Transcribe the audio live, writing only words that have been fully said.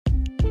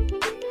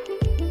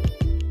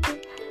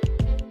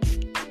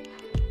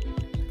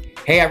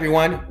Hey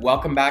everyone,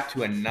 welcome back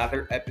to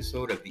another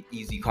episode of the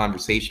Easy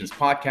Conversations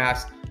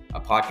podcast, a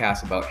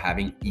podcast about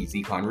having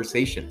easy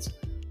conversations.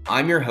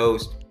 I'm your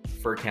host,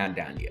 Furkan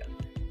Dandia.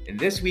 In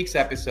this week's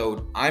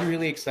episode, I'm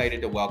really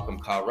excited to welcome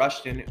Kyle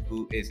Rushton,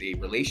 who is a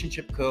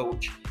relationship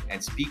coach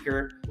and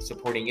speaker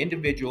supporting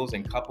individuals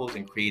and couples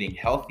in creating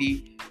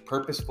healthy,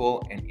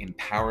 purposeful, and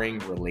empowering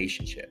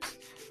relationships.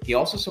 He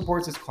also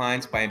supports his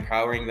clients by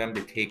empowering them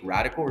to take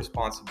radical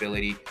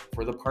responsibility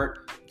for the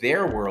part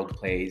their world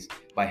plays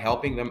by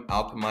helping them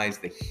alchemize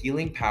the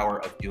healing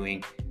power of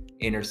doing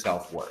inner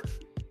self-work.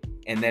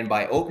 And then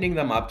by opening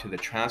them up to the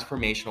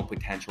transformational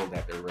potential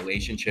that their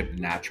relationship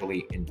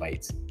naturally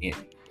invites in.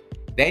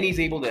 Then he's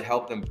able to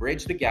help them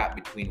bridge the gap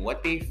between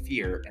what they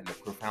fear and the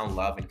profound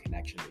love and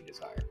connection they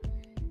desire.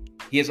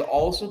 He is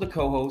also the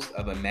co-host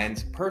of a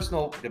men's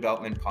personal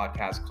development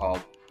podcast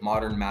called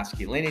Modern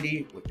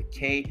Masculinity with a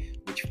K,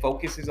 which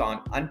focuses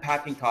on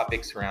unpacking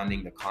topics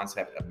surrounding the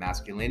concept of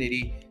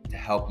masculinity to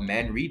help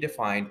men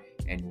redefine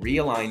and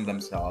realign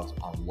themselves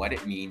on what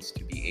it means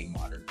to be a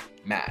modern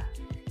man.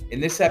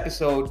 In this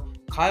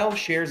episode, Kyle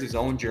shares his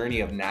own journey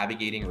of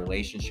navigating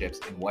relationships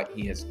and what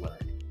he has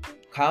learned.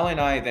 Kyle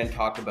and I then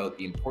talk about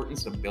the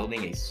importance of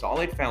building a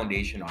solid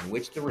foundation on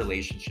which the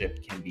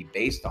relationship can be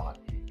based on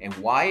and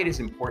why it is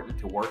important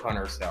to work on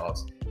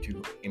ourselves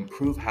to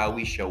improve how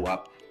we show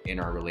up in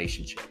our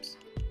relationships.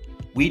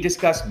 We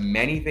discuss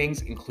many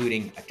things,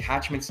 including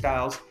attachment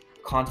styles,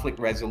 conflict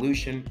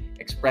resolution,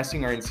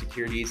 expressing our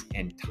insecurities,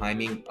 and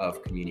timing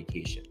of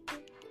communication.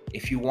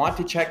 If you want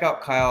to check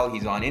out Kyle,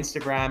 he's on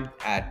Instagram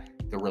at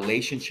the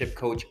relationship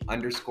coach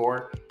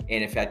 _.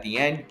 And if at the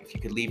end, if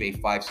you could leave a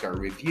 5-star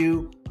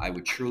review, I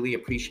would truly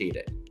appreciate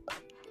it.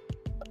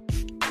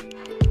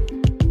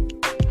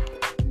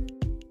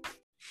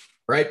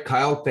 All right,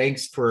 Kyle,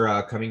 thanks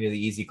for coming to the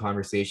Easy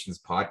Conversations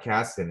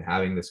podcast and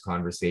having this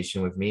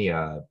conversation with me.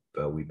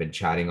 We've been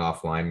chatting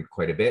offline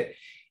quite a bit,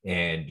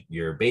 and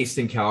you're based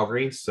in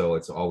Calgary, so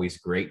it's always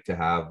great to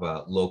have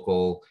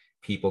local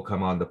people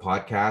come on the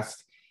podcast.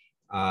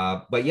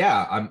 But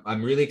yeah,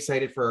 I'm really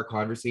excited for our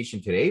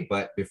conversation today.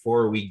 But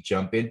before we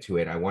jump into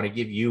it, I want to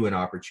give you an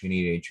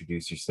opportunity to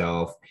introduce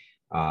yourself,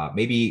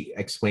 maybe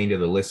explain to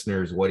the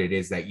listeners what it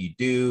is that you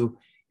do,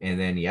 and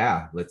then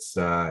let's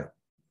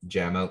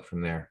jam out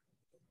from there.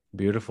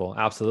 Beautiful.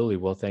 Absolutely.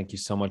 Well, thank you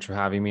so much for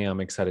having me. I'm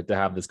excited to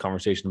have this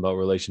conversation about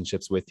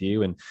relationships with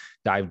you and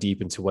dive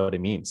deep into what it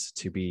means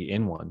to be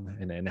in one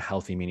and in a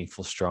healthy,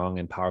 meaningful, strong,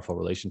 and powerful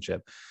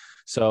relationship.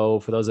 So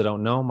for those that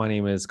don't know, my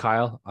name is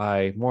Kyle.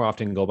 I more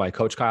often go by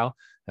Coach Kyle,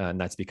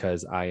 and that's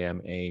because I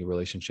am a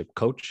relationship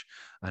coach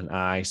and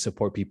I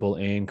support people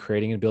in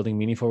creating and building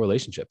meaningful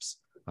relationships.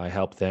 I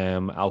help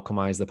them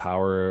alchemize the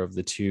power of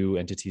the two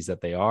entities that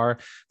they are,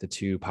 the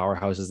two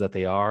powerhouses that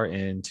they are,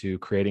 into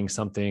creating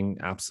something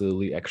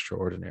absolutely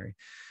extraordinary.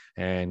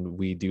 And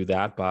we do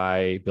that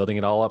by building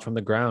it all up from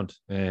the ground.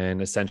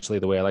 And essentially,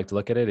 the way I like to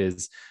look at it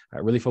is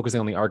really focusing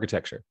on the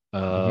architecture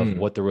of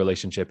what the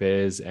relationship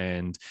is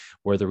and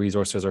where the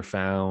resources are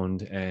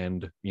found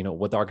and,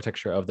 what the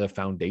architecture of the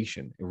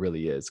foundation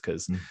really is,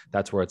 because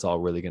that's where it's all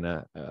really going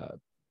to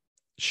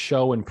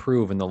show and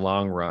prove in the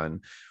long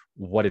run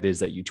what it is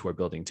that you two are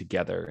building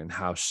together and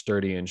how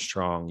sturdy and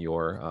strong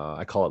your,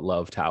 I call it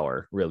love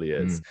tower, really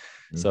is.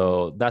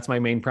 So that's my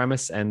main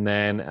premise. And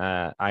then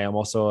I am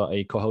also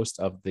a co-host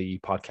of the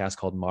podcast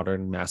called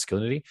Modern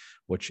Masculinity,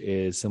 which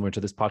is similar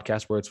to this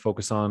podcast where it's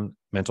focused on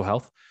mental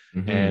health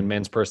and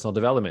men's personal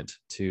development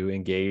to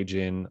engage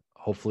in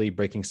hopefully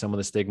breaking some of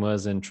the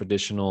stigmas and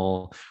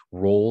traditional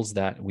roles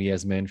that we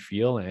as men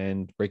feel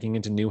and breaking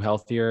into new,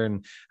 healthier,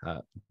 and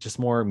just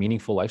more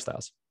meaningful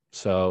lifestyles.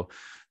 So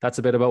that's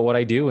a bit about what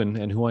I do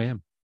and who I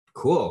am.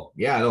 Cool.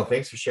 Yeah, no,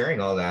 thanks for sharing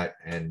all that.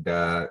 And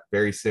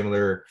very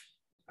similar,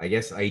 I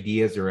guess,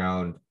 ideas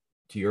around,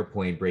 to your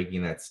point,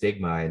 breaking that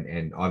stigma.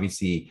 And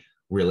obviously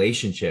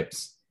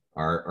relationships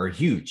are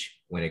huge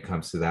when it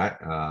comes to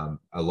that.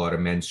 A lot of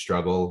men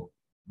struggle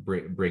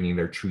bringing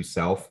their true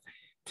self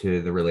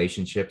to the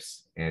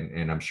relationships.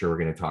 And I'm sure we're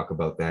going to talk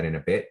about that in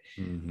a bit.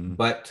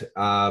 But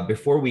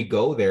before we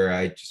go there,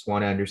 I just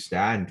want to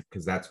understand,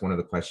 because that's one of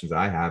the questions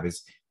I have,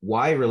 is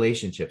why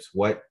relationships?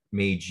 What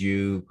made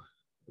you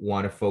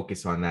want to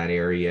focus on that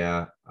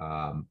area?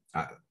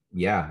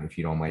 If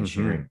you don't mind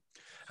sharing.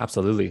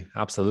 Absolutely.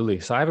 Absolutely.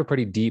 So I have a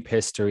pretty deep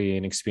history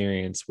and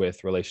experience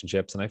with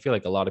relationships, and I feel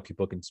like a lot of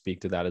people can speak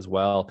to that as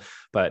well.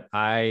 But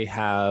I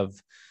have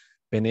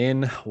been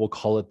in, we'll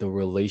call it the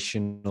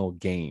relational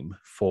game,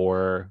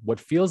 for what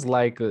feels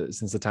like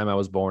since the time I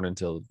was born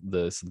until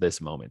this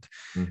moment.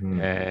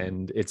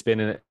 And it's been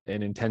an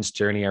intense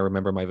journey. I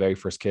remember my very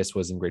first kiss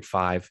was in grade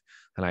 5,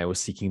 and I was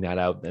seeking that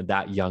out at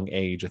that young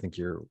age. I think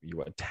you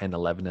were 10,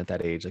 11 at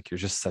that age. Like, you're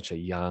just such a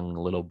young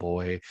little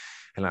boy.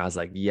 And I was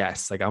like,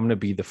 yes, like I'm going to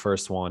be the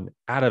first one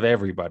out of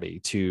everybody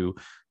to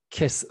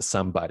kiss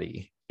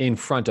somebody in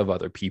front of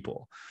other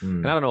people.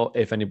 And I don't know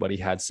if anybody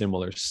had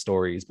similar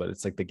stories, but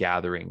it's like the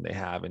gathering they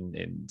have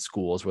in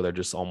schools where they're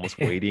just almost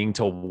waiting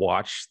to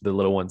watch the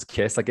little ones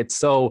kiss. Like, it's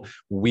so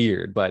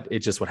weird, but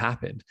it's just what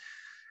happened.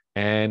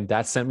 And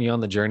that sent me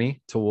on the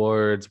journey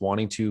towards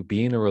wanting to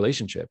be in a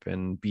relationship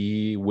and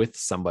be with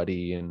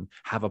somebody and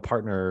have a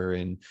partner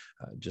and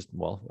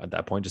at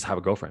that point, just have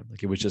a girlfriend.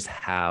 Like it was just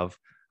have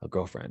a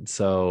girlfriend.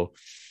 So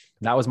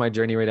that was my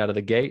journey right out of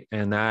the gate.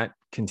 And that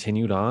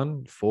continued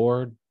on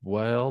for,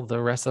 the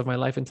rest of my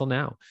life until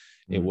now.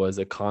 It was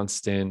a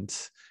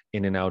constant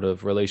in and out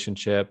of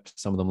relationship.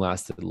 Some of them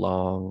lasted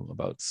long,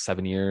 about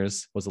 7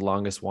 years was the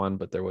longest one,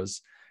 but there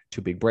was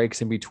 2 big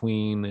breaks in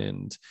between.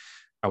 And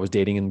I was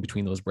dating in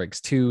between those breaks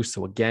too.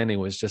 So again, it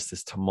was just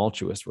this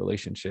tumultuous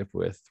relationship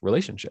with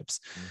relationships.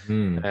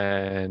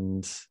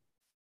 And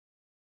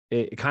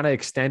it kind of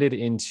extended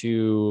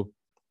into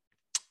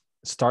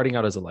starting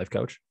out as a life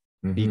coach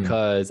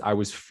because I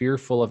was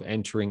fearful of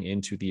entering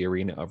into the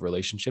arena of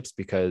relationships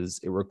because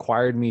it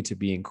required me to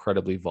be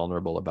incredibly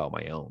vulnerable about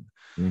my own.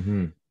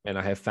 And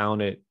I have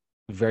found it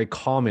very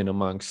common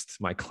amongst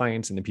my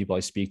clients and the people I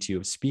speak to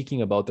of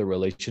speaking about their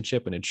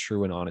relationship in a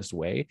true and honest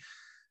way,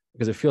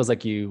 because it feels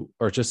like you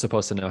are just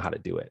supposed to know how to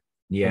do it.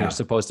 Yeah. And you're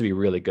supposed to be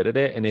really good at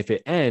it. And if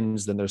it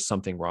ends, then there's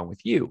something wrong with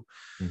you.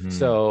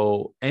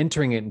 So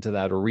entering it into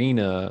that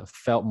arena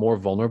felt more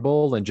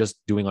vulnerable than just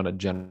doing on a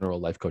general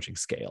life coaching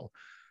scale.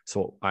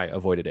 So I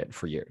avoided it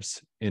for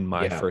years in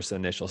my first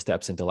initial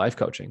steps into life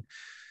coaching.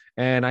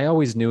 And I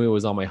always knew it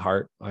was on my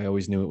heart. I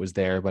always knew it was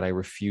there, but I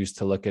refused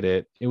to look at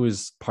it. It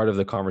was part of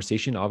the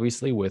conversation,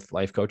 obviously, with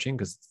life coaching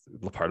because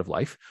it's part of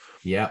life.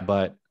 Yeah.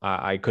 But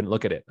I couldn't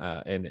look at it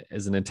and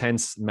as an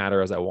intense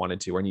matter as I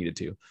wanted to or needed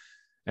to.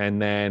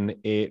 And then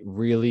it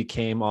really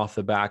came off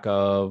the back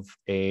of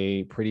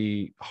a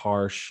pretty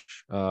harsh,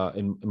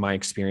 in my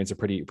experience, a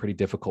pretty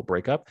difficult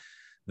breakup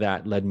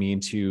that led me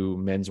into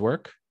men's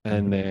work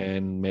and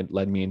then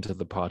led me into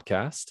the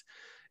podcast.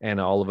 And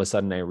all of a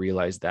sudden, I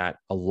realized that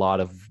a lot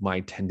of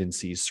my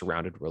tendencies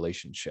surrounded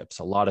relationships,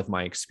 a lot of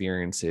my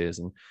experiences,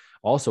 and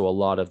also a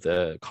lot of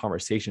the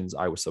conversations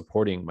I was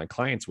supporting my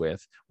clients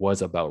with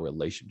was about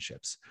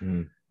relationships.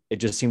 It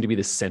just seemed to be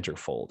the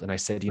centerfold. And I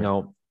said,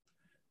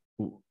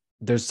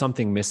 there's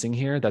something missing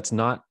here that's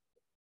not,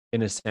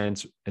 in a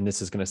sense, and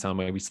this is going to sound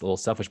maybe a little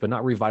selfish, but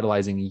not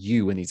revitalizing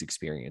you in these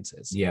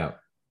experiences. Yeah.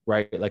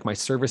 Right. Like my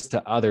service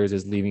to others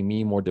is leaving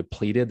me more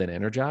depleted than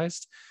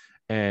energized.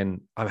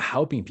 And I'm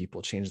helping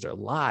people change their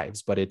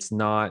lives, but it's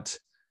not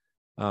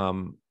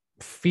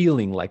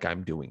feeling like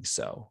I'm doing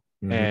so.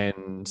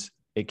 And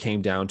it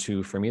came down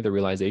to, for me, the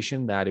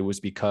realization that it was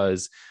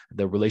because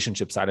the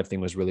relationship side of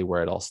thing was really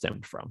where it all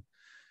stemmed from.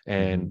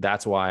 And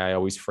that's why I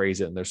always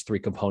phrase it. And there's 3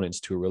 components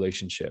to a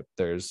relationship.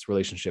 There's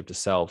relationship to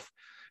self,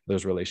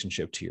 there's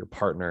relationship to your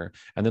partner,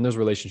 and then there's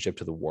relationship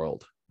to the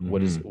world.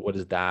 What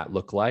does that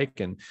look like?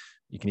 And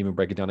you can even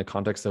break it down in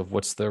context of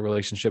what's the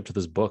relationship to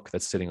this book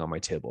that's sitting on my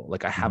table.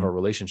 Like I have a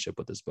relationship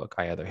with this book.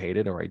 I either hate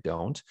it or I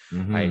don't.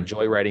 I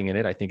enjoy writing in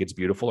it. I think it's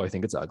beautiful or I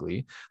think it's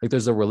ugly. Like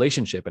there's a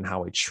relationship, and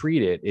how I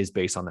treat it is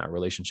based on that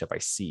relationship I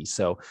see.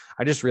 So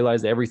I just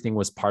realized everything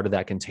was part of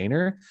that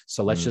container.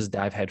 So let's just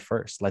dive head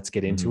first. Let's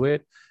get into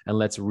it and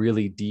let's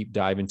really deep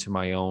dive into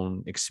my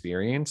own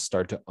experience,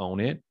 start to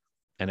own it.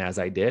 And as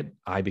I did,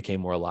 I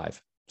became more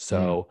alive.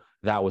 So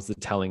that was the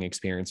telling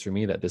experience for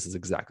me that this is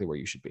exactly where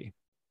you should be.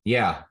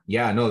 Yeah.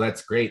 No,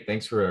 that's great.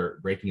 Thanks for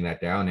breaking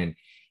that down.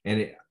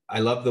 I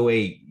love the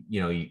way,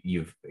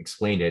 you've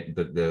explained it,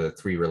 the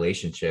 3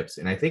 relationships.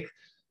 And I think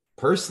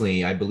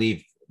personally, I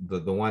believe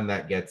the one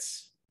that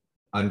gets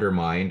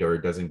undermined or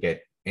doesn't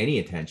get any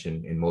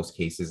attention in most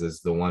cases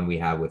is the one we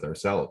have with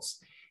ourselves.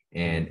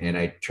 And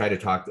I try to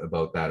talk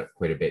about that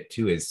quite a bit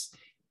too,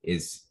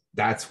 is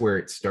that's where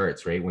it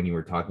starts, right? When you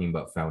were talking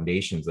about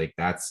foundations, like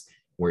that's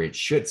where it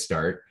should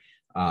start.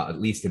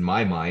 At least in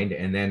my mind.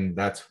 And then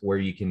that's where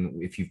you can,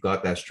 if you've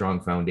got that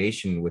strong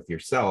foundation with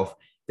yourself,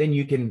 then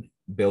you can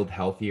build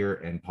healthier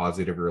and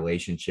positive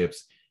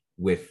relationships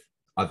with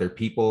other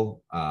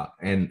people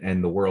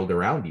and the world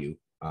around you.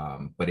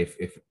 But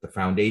if the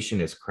foundation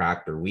is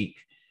cracked or weak,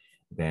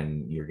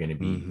 then you're going to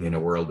be in a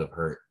world of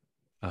hurt.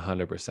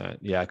 100%.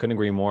 Yeah, I couldn't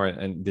agree more.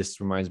 And this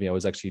reminds me, I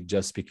was actually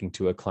just speaking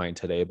to a client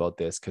today about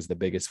this because the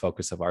biggest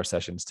focus of our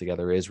sessions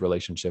together is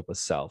relationship with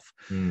self.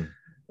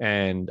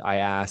 And I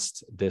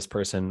asked this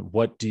person,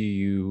 what do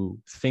you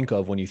think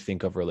of when you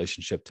think of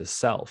relationship to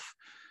self?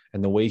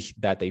 And the way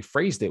that they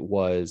phrased it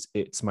was,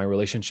 it's my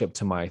relationship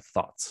to my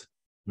thoughts.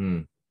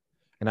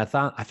 And I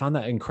found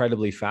that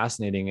incredibly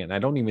fascinating. And I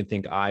don't even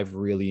think I've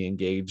really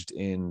engaged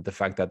in the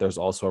fact that there's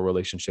also a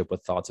relationship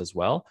with thoughts as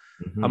well.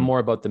 I'm more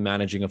about the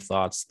managing of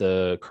thoughts,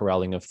 the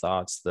corralling of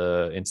thoughts,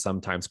 and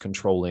sometimes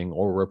controlling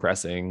or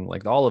repressing,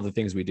 like all of the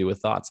things we do with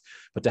thoughts.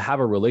 But to have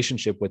a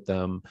relationship with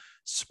them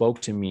spoke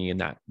to me in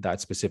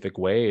that specific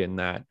way. And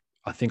that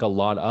I think a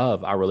lot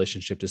of our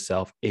relationship to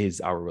self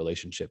is our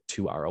relationship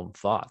to our own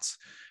thoughts,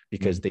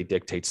 because they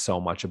dictate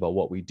so much about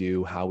what we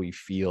do, how we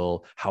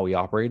feel, how we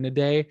operate in a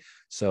day.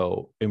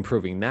 So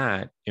improving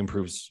that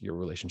improves your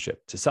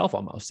relationship to self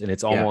almost. And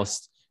it's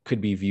almost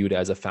could be viewed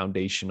as a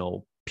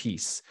foundational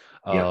piece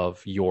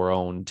of your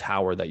own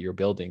tower that you're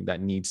building that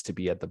needs to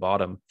be at the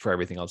bottom for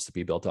everything else to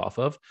be built off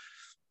of.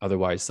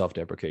 Otherwise,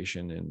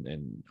 self-deprecation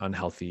and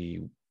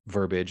unhealthy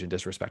verbiage and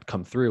disrespect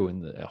come through,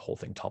 and the whole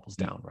thing topples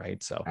down,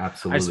 right? So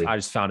Absolutely. I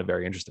just found it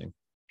very interesting.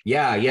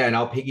 Yeah, yeah, and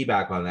I'll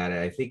piggyback on that.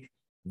 I think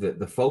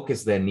the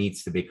focus then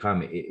needs to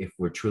become, if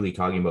we're truly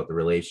talking about the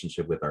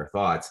relationship with our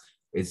thoughts,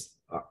 is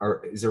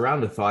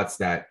around the thoughts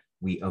that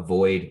we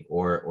avoid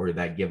or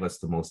that give us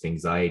the most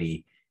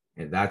anxiety.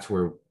 And that's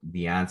where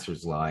the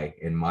answers lie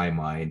in my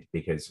mind,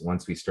 because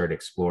once we start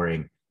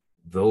exploring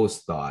those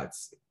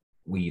thoughts,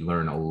 we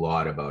learn a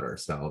lot about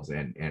ourselves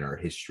and our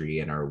history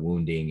and our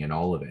wounding and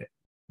all of it.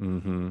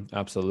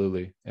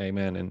 Absolutely.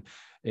 Amen. And,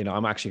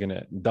 I'm actually going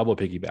to double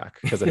piggyback,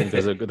 because I think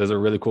there's a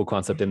really cool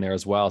concept in there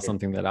as well.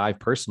 Something that I've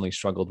personally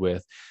struggled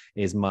with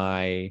is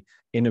my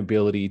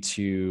inability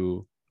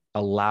to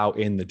allow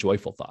in the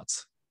joyful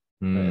thoughts.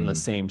 On the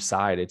same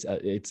side,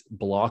 it's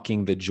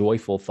blocking the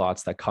joyful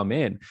thoughts that come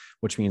in,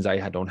 which means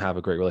I don't have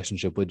a great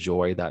relationship with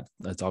joy.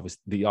 That's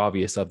the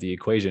obvious of the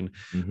equation,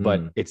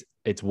 but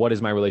it's what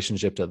is my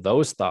relationship to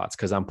those thoughts?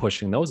 Because I'm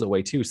pushing those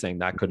away too, saying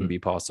that couldn't be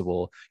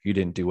possible. You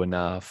didn't do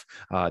enough.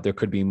 There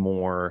could be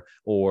more,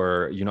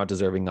 or you're not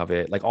deserving of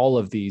it. Like all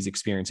of these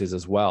experiences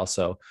as well.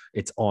 So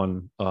it's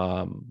on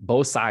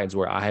both sides,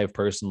 where I have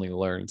personally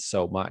learned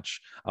so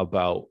much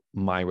about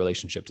my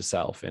relationship to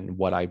self and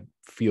what I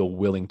feel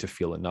willing to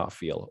feel and not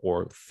feel,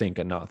 or think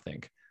and not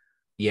think.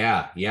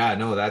 Yeah,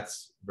 no,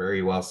 that's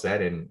very well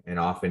said. And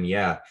often,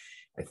 yeah,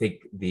 I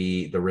think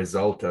the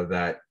result of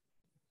that,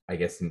 I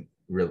guess,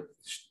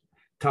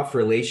 tough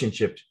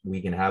relationship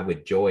we can have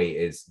with joy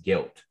is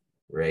guilt,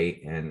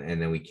 right? And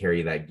then we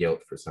carry that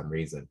guilt for some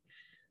reason.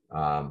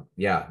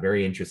 Yeah,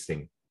 very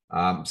interesting.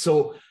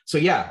 So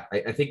yeah,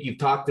 I think you've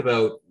talked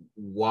about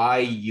why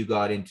you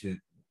got into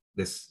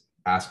this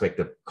aspect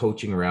of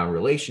coaching around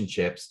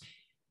relationships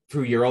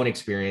through your own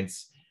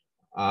experience.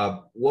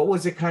 What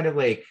was it kind of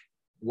like?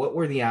 What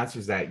were the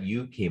answers that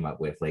you came up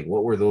with? Like,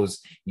 what were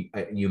those?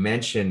 You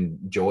mentioned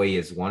joy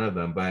is one of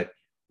them, but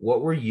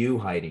what were you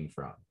hiding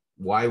from?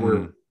 Why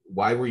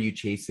were you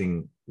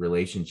chasing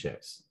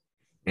relationships?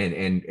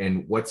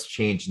 And what's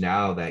changed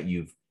now that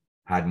you've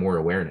had more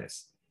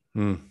awareness?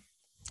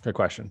 Good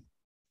question.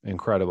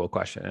 Incredible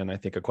question. And I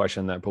think a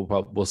question that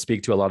will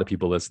speak to a lot of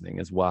people listening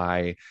is,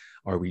 why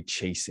are we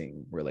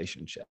chasing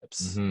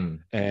relationships?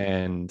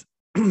 And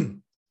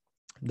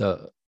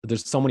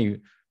there's so many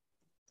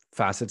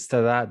facets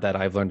to that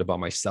I've learned about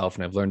myself,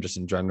 and I've learned just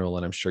in general,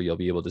 and I'm sure you'll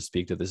be able to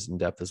speak to this in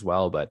depth as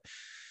well. But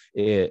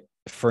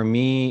for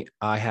me,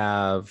 I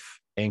have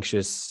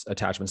anxious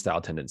attachment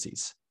style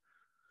tendencies.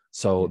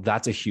 So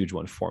that's a huge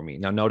one for me.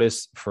 Now,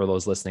 notice, for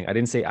those listening, I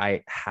didn't say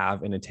I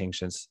have an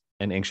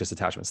anxious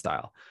attachment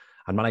style.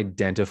 I'm not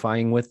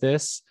identifying with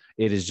this.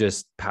 It is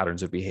just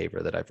patterns of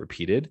behavior that I've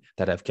repeated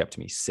that have kept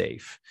me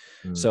safe.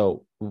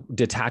 So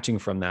detaching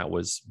from that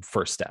was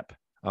first step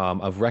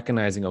of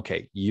recognizing,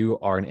 okay, you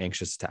are an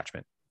anxious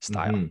attachment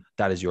style.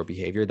 That is your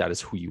behavior. That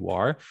is who you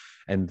are.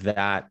 And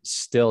that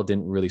still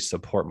didn't really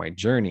support my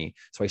journey.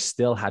 So I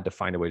still had to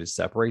find a way to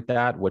separate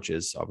that, which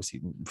is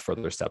obviously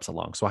further steps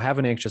along. So I have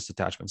an anxious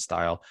attachment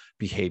style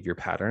behavior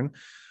pattern.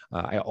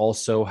 I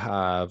also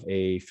have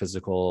a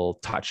physical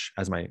touch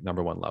as my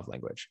number one love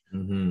language.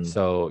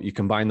 So you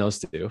combine those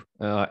two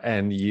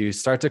and you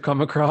start to come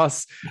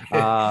across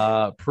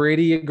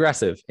pretty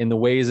aggressive in the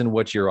ways in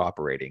which you're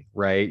operating,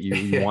 right?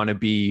 You want to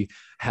be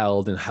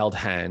held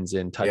hands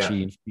and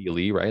touchy and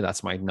feely, right?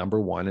 That's my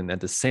number one. And at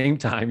the same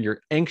time,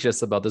 you're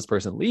anxious about this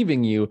person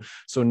leaving you.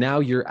 So now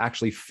you're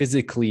actually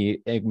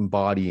physically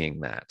embodying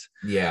that.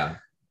 Yeah.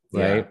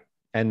 Right.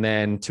 And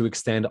then to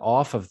extend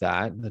off of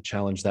that, the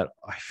challenge that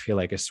I feel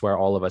like I swear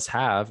all of us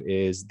have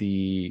is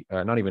I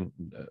don't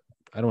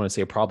want to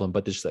say a problem,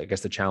 but I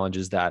guess the challenge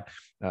is that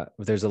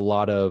there's a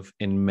lot of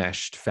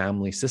enmeshed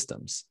family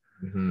systems.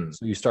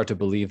 So you start to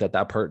believe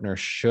that partner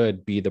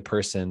should be the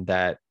person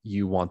that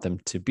you want them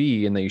to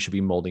be, and that you should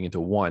be molding into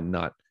one,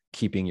 not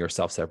keeping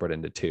yourself separate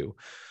into two.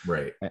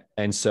 Right.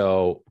 And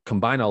so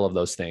combine all of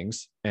those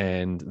things.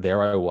 And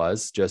there I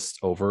was, just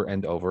over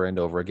and over and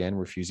over again,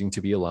 refusing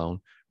to be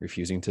alone,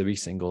 refusing to be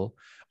single,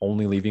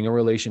 only leaving a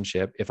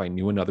relationship if I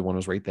knew another one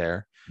was right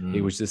there.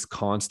 It was this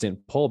constant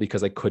pull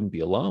because I couldn't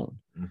be alone.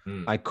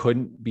 I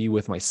couldn't be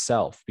with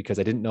myself because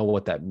I didn't know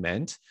what that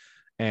meant.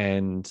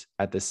 And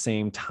at the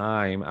same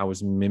time, I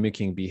was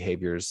mimicking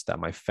behaviors that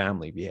my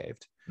family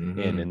behaved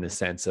in the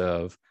sense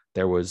of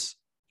there was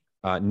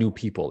new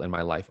people in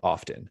my life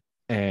often.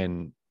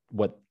 And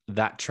what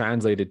that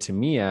translated to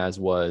me as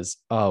was,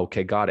 oh,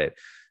 okay, got it.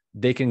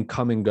 They can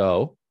come and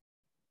go.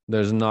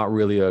 There's not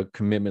really a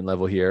commitment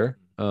level here.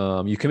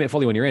 You commit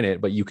fully when you're in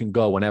it, but you can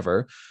go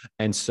whenever.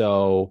 And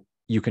so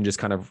you can just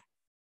kind of,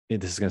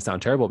 this is going to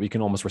sound terrible, but you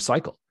can almost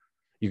recycle.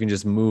 You can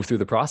just move through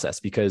the process,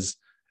 because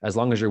as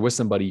long as you're with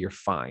somebody, you're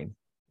fine.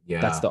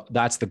 Yeah.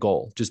 That's the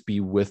goal. Just be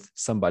with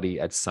somebody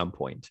at some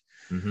point.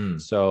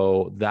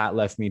 So that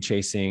left me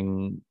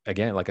chasing,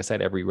 again, like I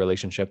said, every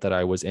relationship that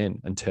I was in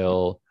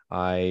until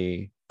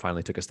I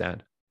finally took a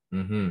stand.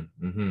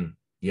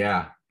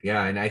 Yeah.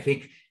 And I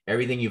think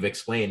everything you've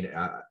explained,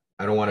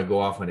 I don't want to go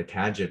off on a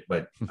tangent,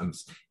 but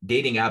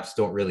dating apps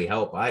don't really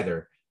help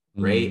either,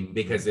 right?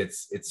 Because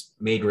it's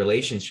made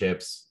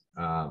relationships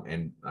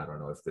and I don't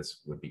know if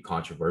this would be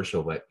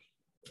controversial, but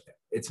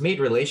it's made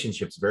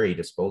relationships very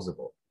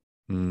disposable.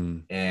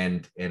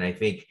 And I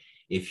think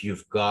if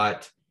you've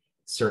got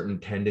certain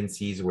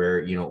tendencies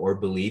where, or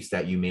beliefs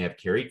that you may have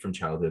carried from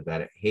childhood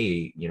that,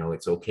 hey,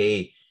 it's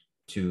okay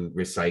to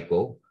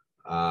recycle.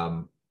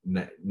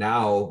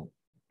 Now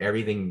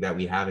everything that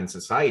we have in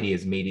society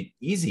has made it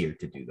easier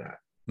to do that.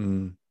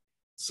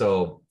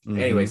 So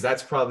anyways,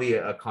 that's probably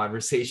a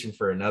conversation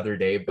for another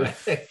day, but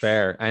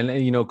fair.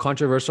 And,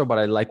 controversial, but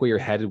I like where you're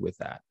headed with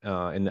that.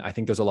 And I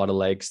think there's a lot of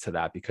legs to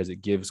that because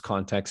it gives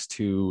context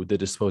to the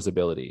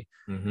disposability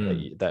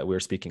that we're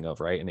speaking of,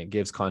 right? And it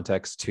gives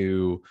context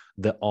to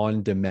the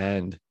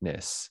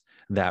on-demandness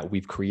that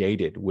we've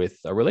created with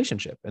a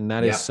relationship. And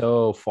that is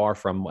so far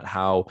from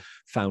how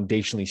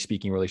foundationally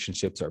speaking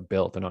relationships are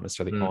built. They're not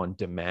necessarily on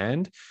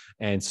demand.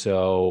 And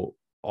so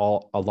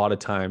a lot of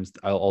times,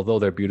 although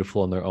they're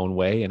beautiful in their own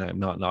way, and I'm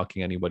not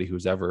knocking anybody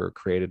who's ever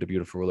created a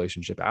beautiful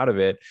relationship out of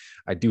it,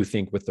 I do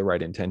think with the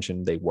right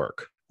intention, they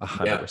work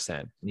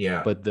 100%.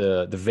 Yeah. But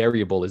the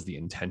variable is the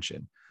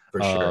intention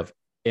of, sure.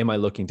 Am I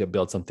looking to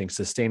build something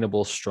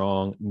sustainable,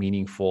 strong,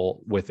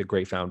 meaningful with a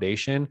great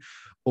foundation,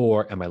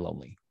 or am I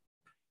lonely?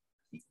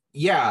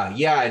 Yeah.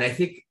 And I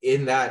think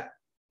in that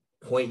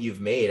point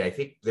you've made, I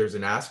think there's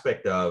an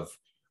aspect of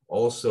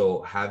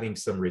also having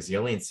some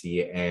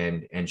resiliency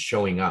and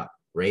showing up.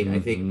 Right. I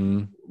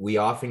think we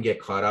often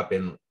get caught up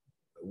in,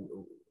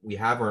 we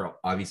have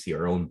obviously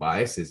our own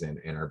biases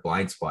and our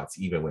blind spots,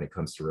 even when it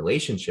comes to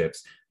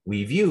relationships.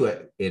 We view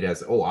it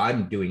as, oh,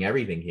 I'm doing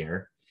everything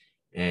here.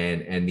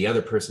 And the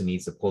other person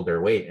needs to pull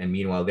their weight. And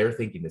meanwhile, they're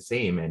thinking the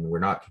same and we're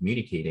not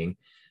communicating.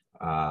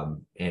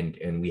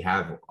 And we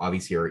have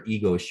obviously our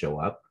egos show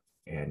up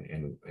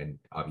and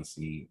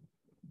obviously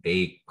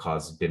they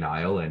cause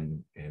denial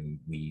and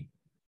we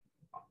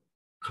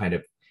kind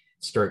of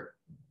start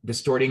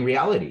distorting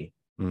reality.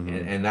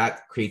 And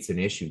that creates an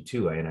issue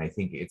too. And I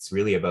think it's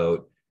really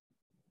about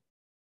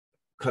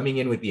coming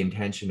in with the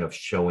intention of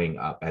showing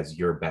up as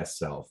your best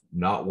self,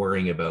 not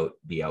worrying about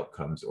the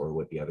outcomes or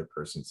what the other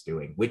person's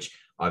doing, which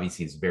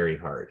obviously is very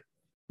hard.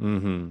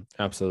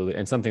 Absolutely.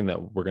 And something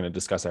that we're going to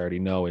discuss, I already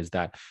know, is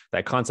that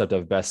concept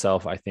of best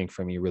self, I think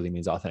for me really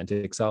means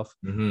authentic self.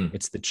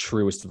 It's the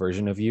truest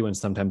version of you. And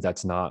sometimes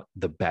that's not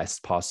the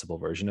best possible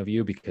version of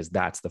you because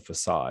that's the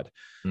facade.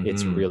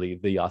 It's really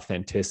the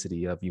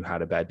authenticity of you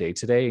had a bad day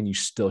today and you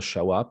still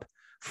show up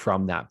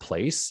from that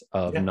place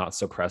of not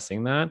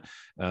suppressing that.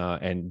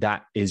 And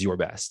that is your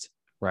best,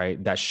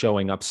 right? That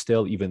showing up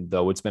still, even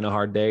though it's been a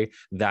hard day,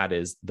 that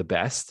is the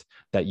best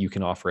that you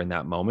can offer in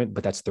that moment,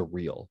 but that's the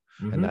real.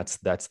 And that's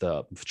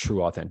the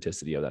true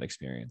authenticity of that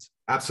experience.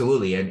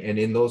 Absolutely. And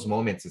in those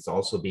moments, it's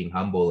also being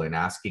humble and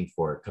asking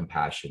for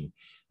compassion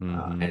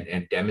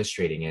and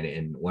demonstrating it.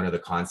 And one of the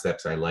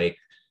concepts I like,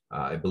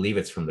 I believe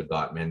it's from the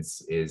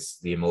Gottmans, is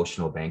the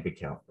emotional bank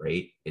account,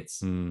 right?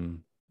 It's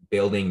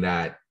building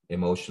that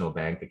emotional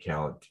bank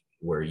account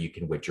where you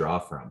can withdraw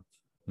from.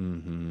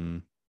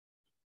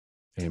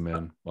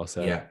 Amen. Well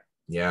said.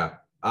 Yeah.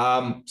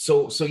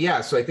 So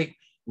I think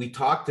we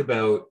talked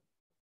about,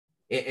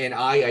 and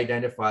I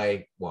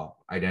identify,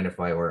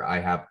 or I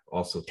have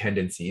also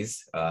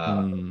tendencies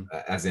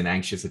as an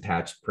anxious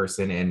attached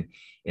person.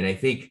 And I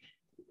think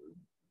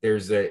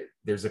there's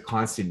a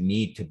constant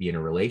need to be in a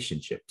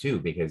relationship too,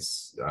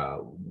 because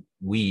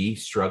we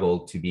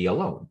struggle to be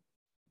alone.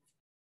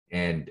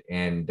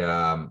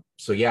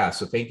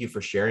 So thank you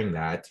for sharing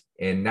that.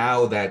 And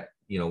now that,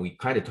 we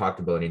kind of talked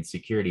about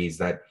insecurities,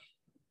 that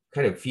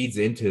kind of feeds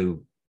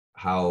into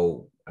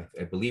how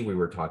I believe we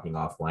were talking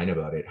offline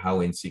about it,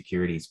 how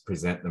insecurities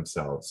present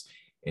themselves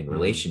in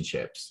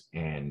relationships.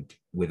 And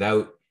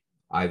without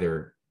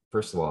either,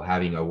 first of all,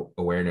 having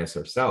awareness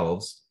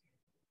ourselves,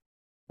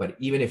 but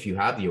even if you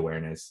have the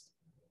awareness,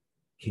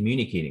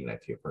 communicating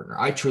that to your partner.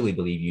 I truly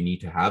believe you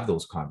need to have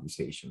those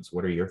conversations.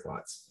 What are your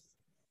thoughts?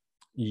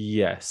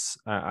 Yes,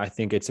 I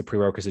think it's a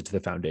prerequisite to the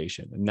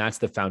foundation. And that's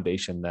the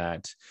foundation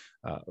that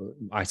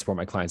I support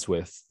my clients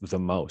with the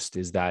most,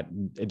 is that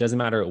it doesn't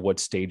matter at what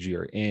stage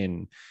you're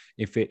in.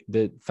 If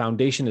the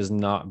foundation is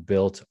not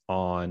built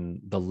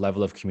on the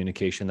level of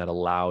communication that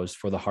allows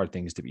for the hard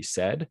things to be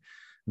said,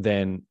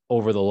 then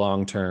over the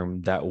long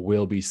term, that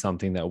will be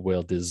something that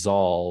will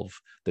dissolve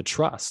the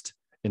trust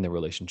in the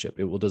relationship.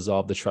 It will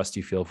dissolve the trust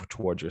you feel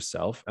towards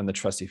yourself and the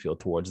trust you feel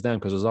towards them,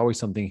 because there's always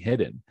something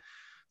hidden.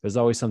 There's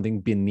always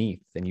something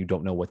beneath and you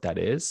don't know what that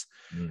is.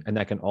 And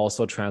that can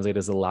also translate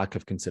as a lack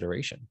of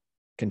consideration.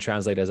 Can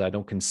translate as, I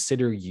don't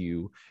consider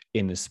you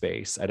in the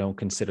space.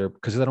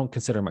 Because I don't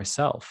consider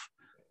myself.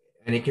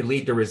 And it can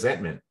lead to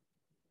resentment.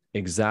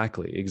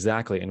 Exactly.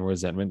 And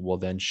resentment will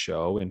then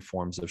show in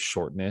forms of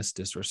shortness,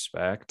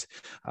 disrespect,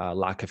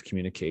 lack of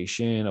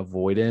communication,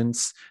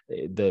 avoidance.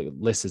 The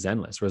list is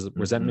endless.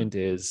 Resentment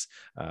is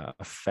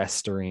a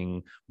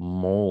festering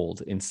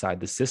mold inside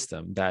the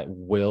system that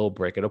will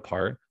break it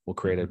apart, will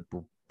create a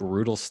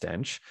brutal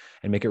stench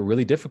and make it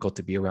really difficult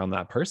to be around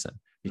that person,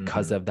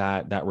 because of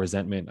that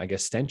resentment, I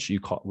guess, stench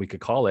we could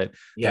call it,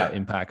 that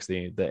impacts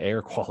the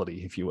air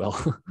quality, if you will.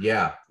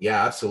 Yeah,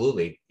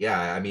 absolutely.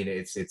 Yeah, I mean,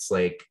 it's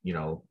like,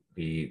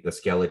 the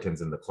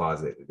skeletons in the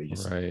closet, they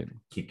just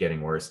keep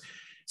getting worse.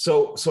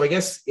 So I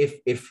guess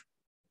if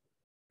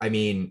I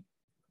mean,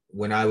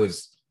 when I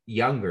was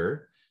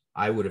younger,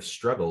 I would have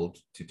struggled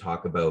to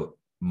talk about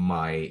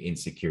my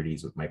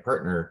insecurities with my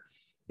partner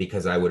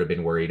because I would have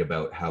been worried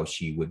about how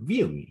she would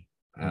view me.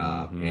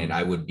 And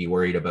I would be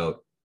worried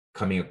about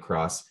coming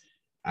across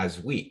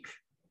as weak.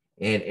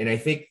 And I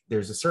think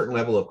there's a certain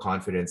level of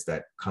confidence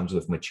that comes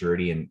with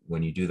maturity and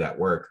when you do that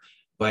work.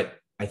 But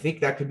I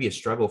think that could be a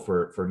struggle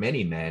for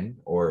many men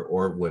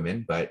or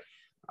women, but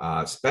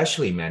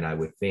especially men, I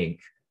would think,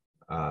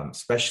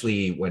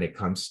 especially when it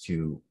comes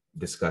to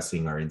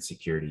discussing our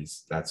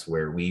insecurities. That's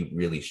where we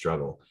really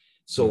struggle.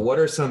 So what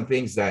are some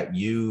things that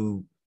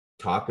you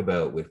talk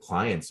about with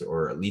clients,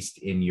 or at least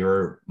in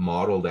your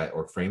model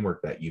or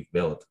framework that you've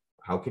built?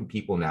 How can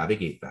people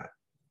navigate that?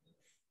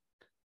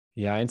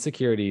 Yeah,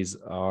 insecurities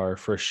are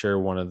for sure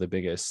one of the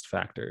biggest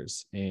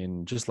factors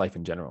in just life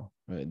in general.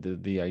 Right?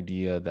 The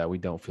idea that we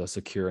don't feel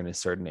secure in a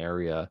certain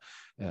area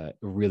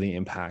really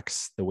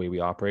impacts the way we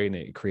operate, and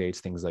it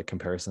creates things like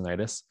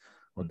comparisonitis.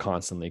 We're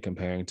constantly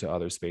comparing to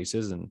other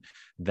spaces, and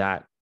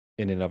that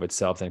in and of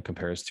itself then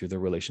compares to the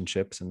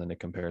relationships, and then it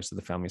compares to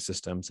the family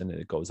systems, and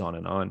it goes on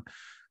and on.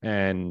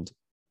 And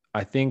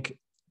I think,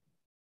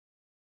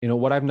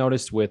 what I've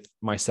noticed with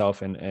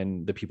myself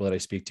and the people that I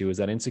speak to is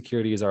that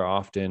insecurities are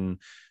often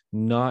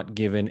not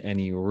given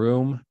any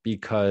room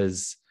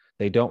because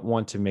they don't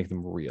want to make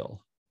them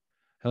real.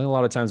 I think a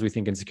lot of times we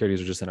think insecurities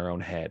are just in our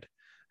own head,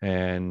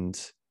 and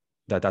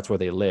that's where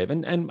they live.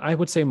 And I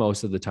would say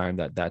most of the time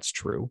that's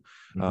true.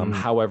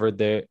 However,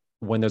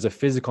 when there's a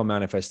physical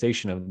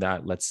manifestation of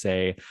that, let's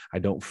say I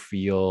don't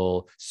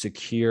feel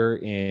secure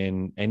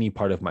in any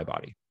part of my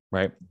body,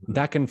 right?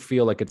 That can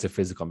feel like it's a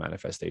physical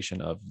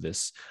manifestation of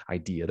this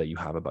idea that you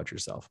have about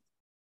yourself.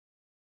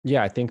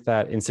 Yeah, I think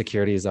that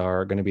insecurities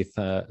are going to be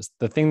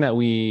the thing that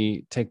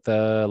we take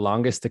the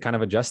longest to kind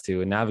of adjust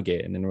to and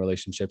navigate. And in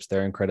relationships,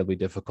 they're incredibly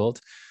difficult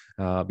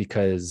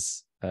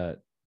because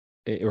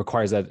it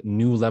requires that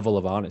new level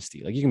of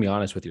honesty. Like, you can be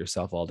honest with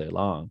yourself all day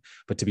long,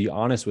 but to be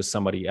honest with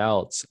somebody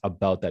else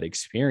about that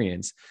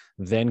experience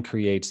then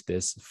creates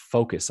this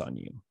focus on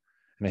you.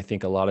 And I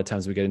think a lot of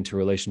times we get into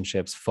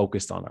relationships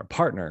focused on our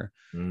partner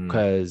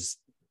because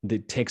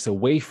it takes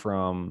away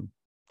from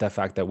the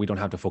fact that we don't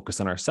have to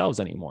focus on ourselves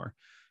anymore.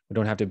 We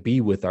don't have to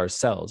be with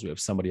ourselves. We have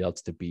somebody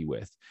else to be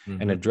with.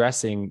 And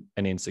addressing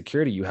an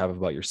insecurity you have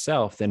about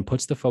yourself then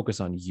puts the focus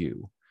on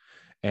you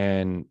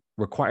and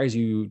requires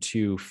you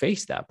to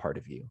face that part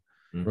of you,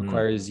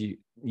 requires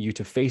you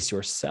to face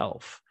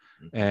yourself.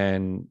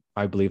 And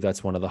I believe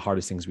that's one of the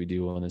hardest things we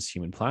do on this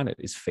human planet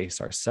is face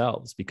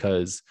ourselves,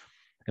 because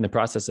in the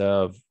process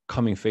of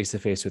coming face to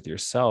face with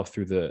yourself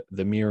through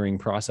the mirroring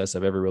process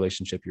of every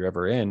relationship you're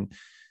ever in,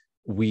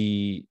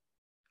 we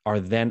are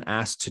then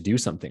asked to do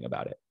something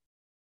about it.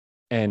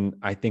 And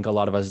I think a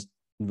lot of us,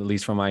 at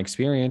least from my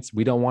experience,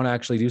 we don't want to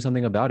actually do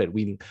something about it.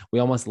 We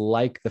almost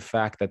like the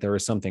fact that there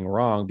is something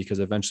wrong because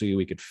eventually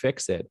we could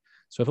fix it.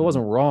 So if it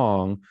wasn't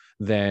wrong,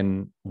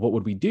 then what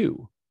would we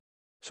do?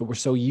 So we're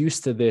so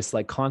used to this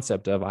like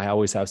concept of I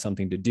always have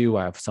something to do.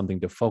 I have something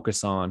to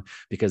focus on,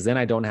 because then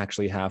I don't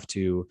actually have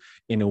to,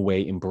 in a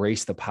way,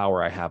 embrace the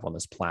power I have on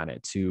this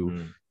planet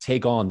to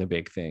take on the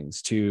big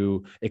things,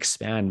 to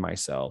expand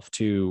myself,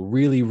 to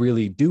really,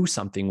 really do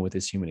something with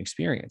this human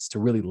experience, to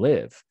really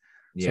live.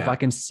 So if I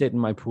can sit in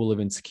my pool of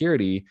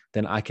insecurity,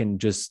 then I can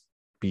just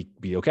be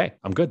okay.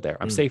 I'm good there.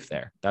 I'm safe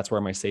there. That's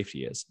where my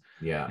safety is.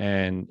 Yeah.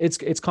 And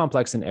it's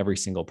complex in every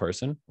single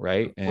person,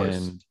 right?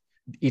 And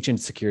each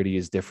insecurity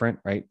is different,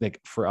 right? Like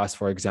for us,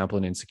 for example,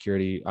 an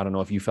insecurity, I don't know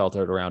if you felt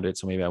it around it,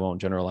 so maybe I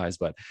won't generalize,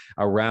 but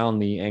around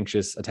the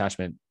anxious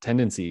attachment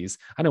tendencies,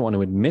 I don't want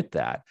to admit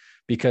that,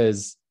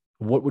 because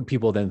what would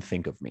people then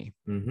think of me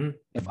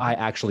if I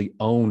actually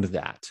owned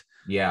that?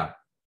 Yeah.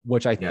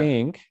 Which I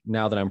think,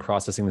 now that I'm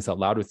processing this out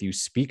loud with you,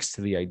 speaks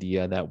to the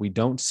idea that we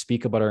don't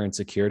speak about our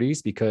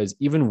insecurities because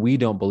even we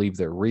don't believe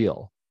they're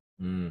real.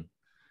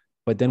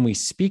 But then we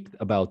speak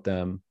about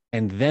them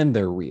and then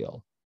they're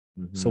real.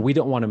 So we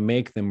don't want to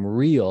make them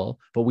real,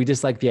 but we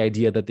just like the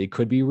idea that they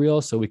could be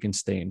real so we can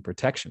stay in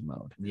protection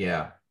mode.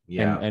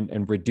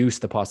 And reduce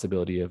the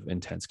possibility of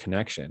intense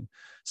connection.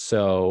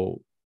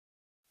 So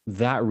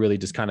that really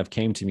just kind of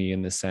came to me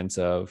in the sense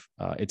of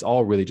it's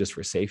all really just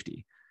for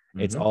safety.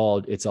 It's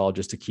all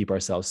just to keep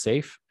ourselves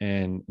safe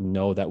and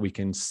know that we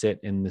can sit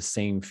in the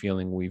same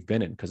feeling we've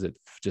been in because it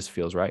just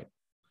feels right.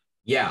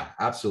 Yeah,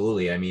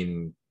 absolutely. I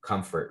mean,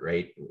 comfort,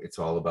 right? It's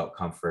all about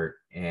comfort.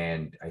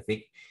 And I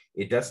think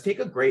it does take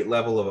a great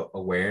level of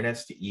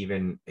awareness to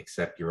even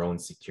accept your own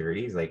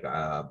securities. Like,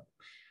 I'm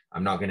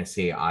not going to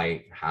say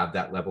I have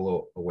that level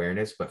of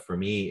awareness, but for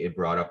me, it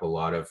brought up a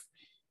lot of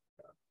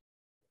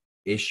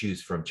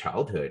issues from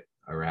childhood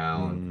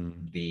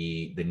around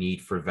the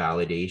need for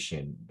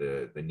validation,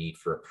 the need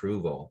for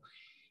approval,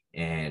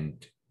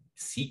 and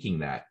seeking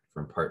that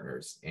from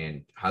partners.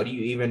 And how do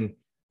you even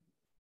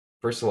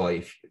first of all,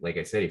 if, like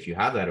I said, if you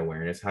have that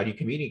awareness, how do you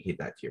communicate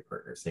that to your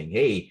partner, saying,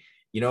 hey,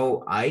 you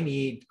know, I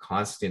need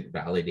constant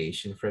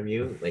validation from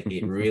you. Like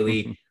it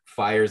really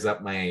fires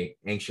up my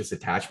anxious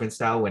attachment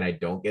style when I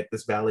don't get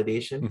this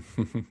validation.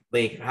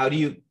 Like, how do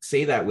you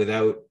say that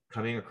without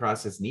coming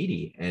across as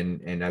needy?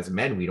 And as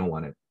men, we don't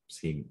want to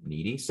seem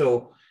needy.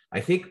 So I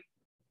think,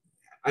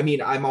 I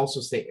mean, I'm also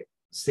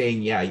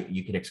saying, yeah,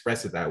 you can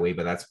express it that way,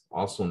 but that's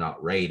also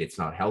not right. It's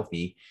not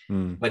healthy.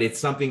 But it's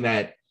something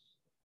that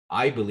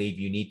I believe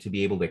you need to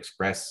be able to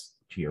express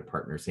to your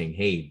partner, saying,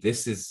 hey,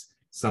 this is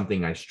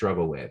something I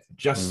struggle with,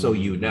 just so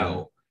you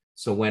know.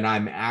 So when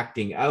I'm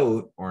acting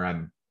out or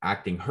I'm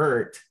acting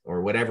hurt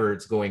or whatever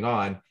it's going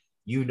on,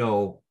 you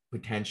know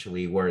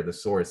potentially where the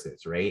source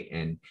is, right?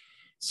 And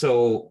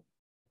so,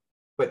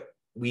 but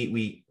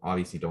we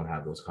obviously don't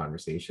have those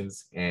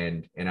conversations.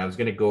 And I was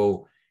gonna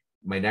go,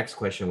 my next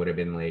question would have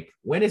been like,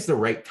 when is the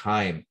right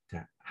time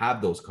to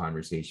have those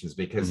conversations?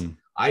 Because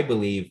I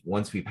believe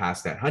once we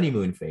pass that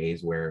honeymoon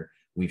phase where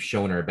we've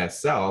shown our best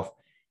self,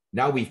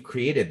 now we've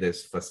created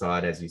this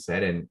facade, as you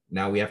said, and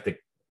now we have to,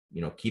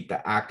 you know, keep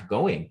the act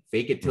going.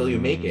 Fake it till you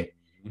make it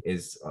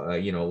is,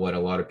 you know, what a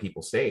lot of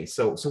people say.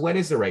 So when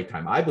is the right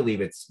time? I believe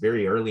it's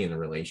very early in the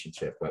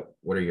relationship, but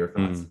what are your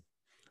thoughts?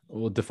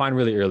 Well, define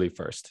really early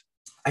first.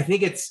 I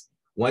think it's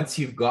once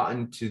you've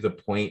gotten to the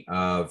point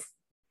of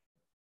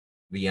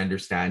the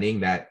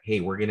understanding that,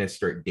 hey, we're going to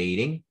start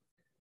dating.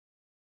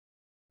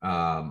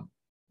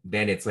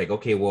 Then it's like,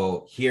 okay,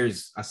 well,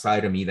 here's a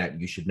side of me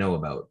that you should know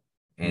about.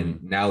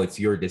 And now it's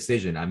your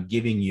decision. I'm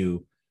giving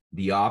you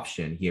the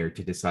option here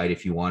to decide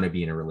if you want to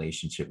be in a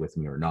relationship with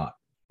me or not,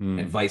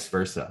 and vice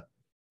versa.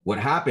 What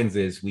happens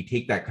is we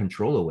take that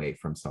control away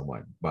from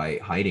someone by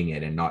hiding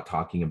it and not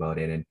talking about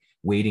it and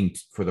waiting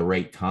for the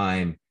right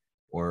time,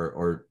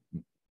 or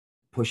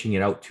pushing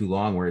it out too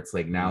long, where it's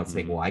like, now it's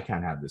like, well, I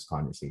can't have this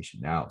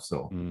conversation now.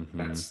 So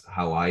that's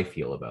how I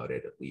feel about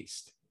it, at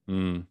least.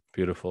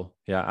 Beautiful.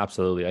 Yeah,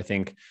 absolutely. I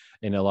think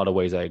in a lot of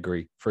ways I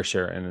agree, for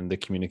sure. And the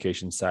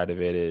communication side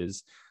of it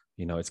is,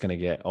 you know, it's going to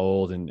get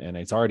old, and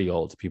it's already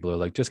old. People are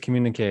like, just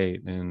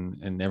communicate.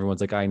 And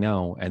everyone's like, I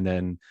know. And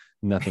then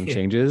nothing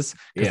changes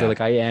because they're like,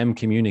 I am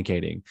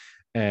communicating.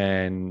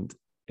 And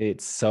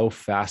it's so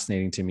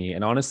fascinating to me.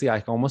 And honestly,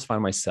 I almost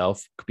find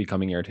myself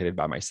becoming irritated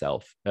by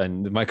myself.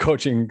 And my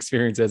coaching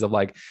experiences of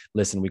like,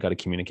 listen, we got to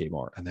communicate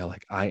more. And they're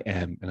like, I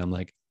am. And I'm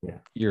like,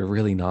 you're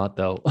really not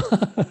though.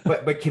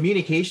 but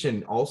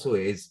communication also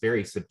is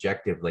very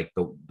subjective, like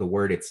the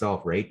word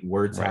itself, right?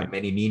 Words have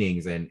many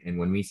meanings. And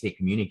when we say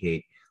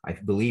communicate, I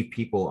believe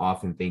people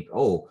often think,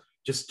 oh,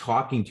 just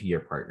talking to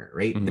your partner,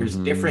 right? There's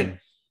different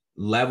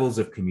levels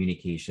of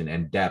communication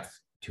and depth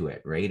to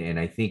it, right? And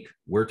I think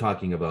we're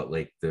talking about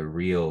like the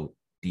real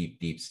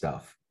deep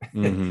stuff.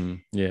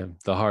 Yeah,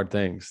 the hard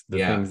things, the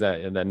things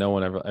that no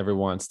one ever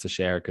wants to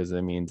share, because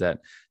it means that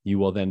you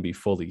will then be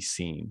fully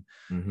seen,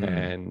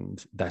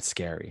 and that's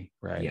scary,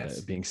 right?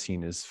 Yes. Being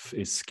seen is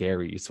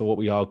scary. So what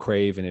we all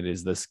crave, and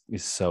this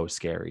is so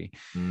scary.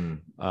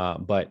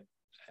 But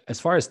as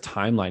far as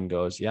timeline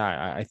goes,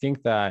 I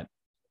think that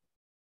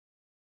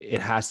it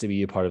has to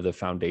be a part of the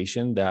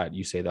foundation that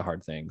you say the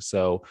hard things.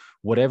 So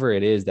whatever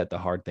it is that the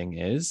hard thing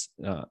is,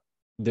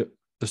 the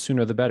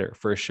sooner the better,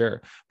 for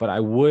sure. But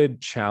I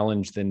would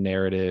challenge the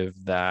narrative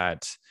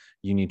that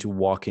you need to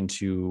walk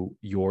into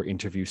your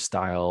interview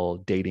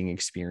style dating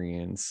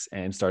experience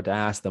and start to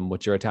ask them,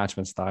 what's your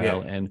attachment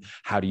style and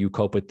how do you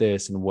cope with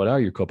this and what are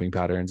your coping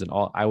patterns and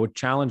all. I would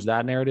challenge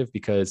that narrative,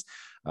 because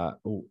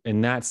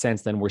in that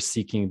sense, then we're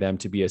seeking them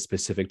to be a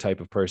specific type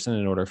of person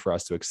in order for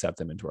us to accept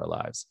them into our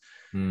lives.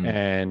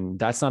 And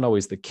that's not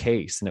always the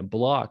case. And it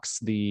blocks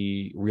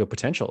the real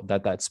potential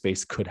that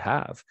space could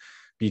have,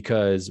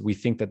 because we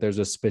think that there's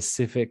a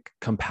specific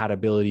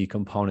compatibility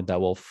component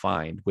that we'll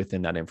find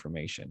within that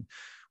information,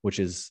 which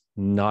is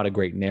not a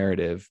great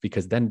narrative,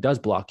 because then it does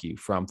block you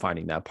from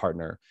finding that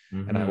partner.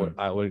 And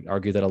I would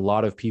argue that a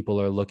lot of people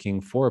are looking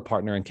for a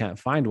partner and can't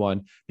find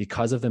one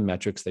because of the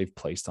metrics they've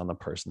placed on the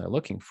person they're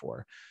looking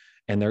for.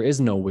 And there is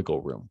no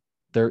wiggle room.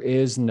 There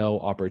is no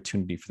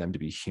opportunity for them to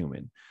be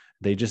human.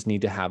 They just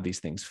need to have these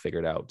things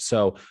figured out.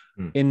 So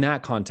in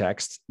that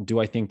context, do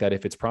I think that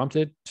if it's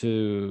prompted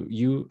to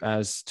you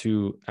as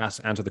to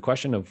answer the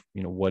question of,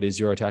 you know, what is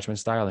your attachment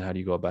style and how do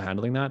you go about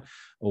handling that,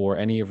 or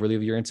any of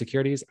really your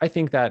insecurities, I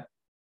think that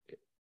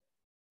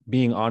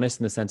being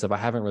honest in the sense of, I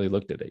haven't really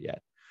looked at it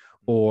yet,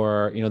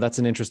 or, you know, that's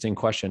an interesting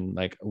question.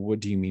 Like, what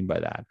do you mean by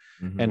that?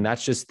 And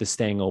that's just the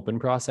staying open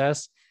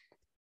process.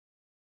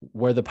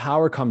 Where the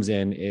power comes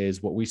in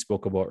is what we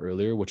spoke about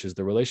earlier, which is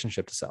the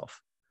relationship to self.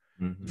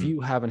 If you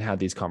haven't had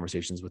these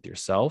conversations with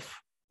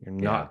yourself, you're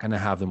not going to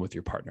have them with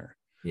your partner.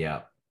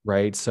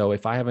 Right. So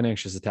if I have an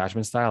anxious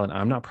attachment style and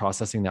I'm not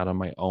processing that on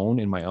my own,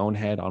 in my own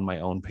head, on my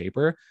own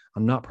paper,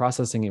 I'm not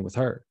processing it with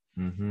her,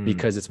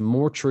 because it's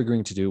more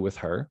triggering to do with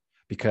her,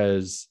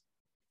 because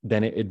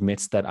then it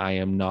admits that I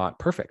am not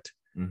perfect.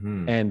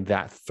 And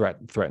that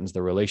threatens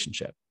the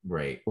relationship.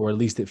 Right. Or at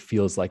least it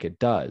feels like it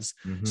does.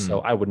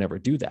 So I would never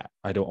do that.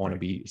 I don't want to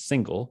be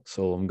single.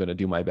 So I'm going to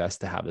do my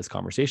best to have this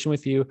conversation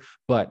with you.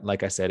 But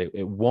like I said,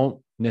 it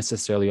won't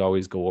necessarily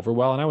always go over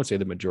well. And I would say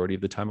the majority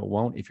of the time it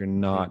won't if you're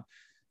not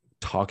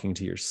talking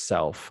to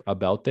yourself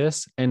about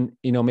this. And,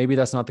 maybe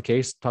that's not the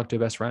case. Talk to a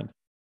best friend.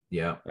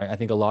 Yeah. I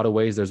think a lot of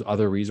ways there's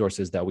other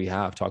resources that we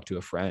have. Talk to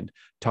a friend,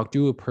 talk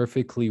to a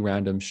perfectly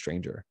random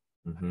stranger.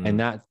 And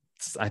that,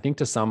 I think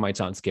to some might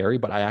sound scary,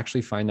 but I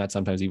actually find that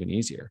sometimes even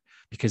easier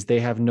because they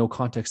have no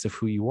context of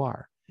who you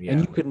are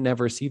and you could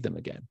never see them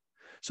again.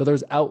 So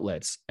there's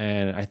outlets.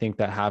 And I think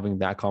that having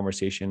that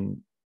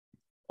conversation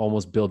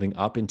almost building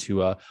up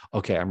into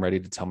okay, I'm ready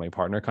to tell my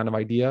partner kind of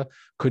idea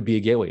could be a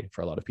gateway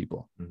for a lot of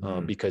people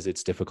because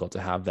it's difficult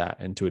to have that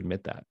and to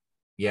admit that.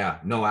 Yeah,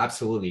 no,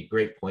 absolutely.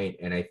 Great point.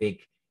 And I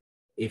think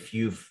if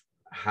you've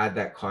had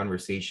that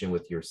conversation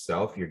with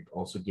yourself, you're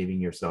also giving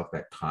yourself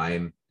that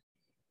time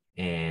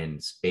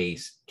and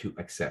space to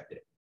accept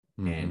it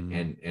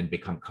and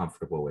become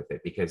comfortable with it.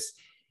 Because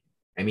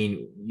I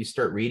mean, you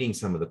start reading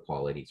some of the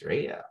qualities,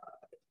 right?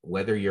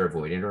 Whether you're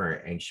avoidant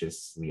or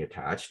anxiously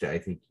attached, I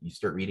think you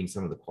start reading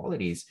some of the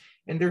qualities,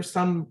 and there's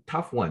some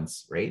tough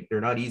ones, right?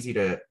 They're not easy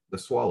to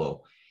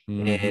swallow.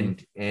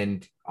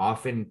 And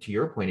often, to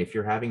your point, if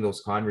you're having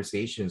those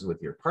conversations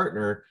with your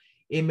partner,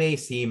 it may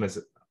seem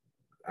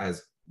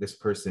as this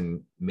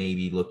person may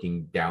be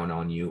looking down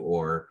on you,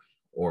 or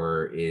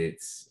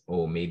it's,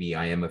 oh, maybe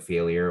I am a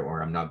failure,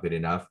 or I'm not good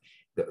enough.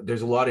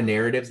 There's a lot of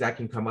narratives that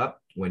can come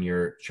up when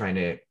you're trying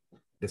to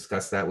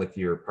discuss that with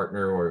your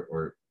partner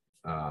or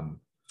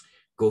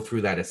go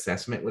through that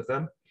assessment with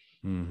them.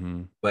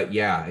 But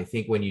yeah, I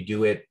think when you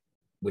do it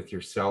with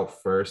yourself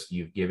first,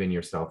 you've given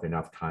yourself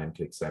enough time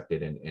to accept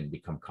it and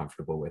become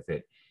comfortable with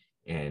it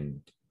and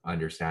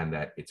understand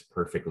that it's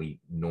perfectly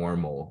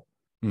normal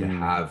to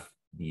have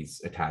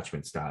these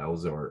attachment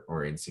styles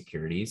or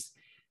insecurities.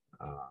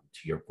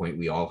 To your point,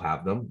 we all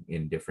have them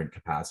in different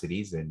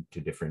capacities and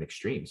to different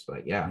extremes,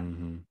 but yeah.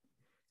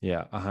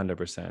 Yeah,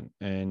 100%.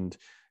 And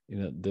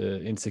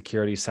the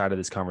insecurity side of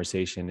this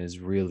conversation is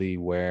really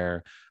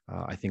where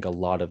I think a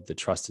lot of the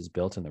trust is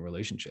built in the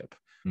relationship,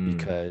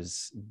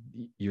 because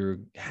you're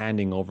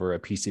handing over a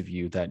piece of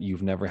you that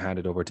you've never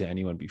handed over to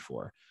anyone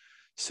before.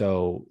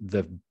 So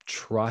the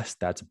trust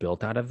that's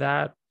built out of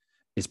that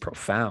is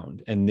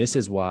profound. And this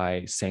is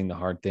why saying the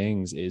hard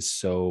things is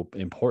so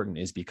important,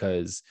 is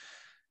because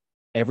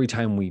every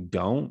time we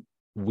don't,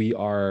 we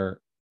are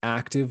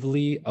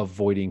actively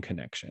avoiding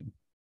connection.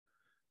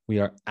 We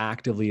are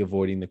actively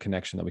avoiding the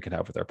connection that we could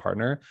have with our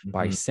partner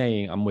by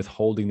saying, I'm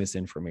withholding this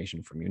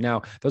information from you.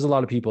 Now, there's a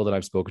lot of people that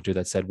I've spoken to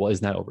that said, well,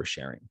 isn't that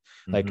oversharing?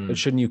 Like,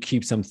 shouldn't you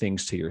keep some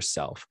things to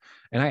yourself?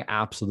 And I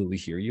absolutely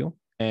hear you.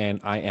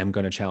 And I am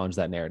going to challenge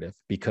that narrative,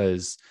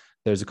 because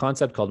there's a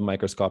concept called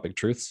microscopic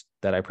truths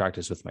that I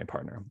practice with my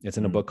partner. It's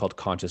in a book called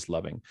Conscious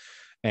Loving.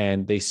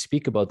 And they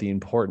speak about the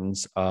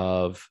importance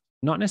of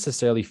not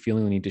necessarily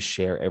feeling the need to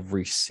share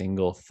every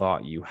single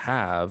thought you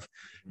have.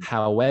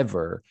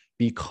 However,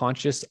 be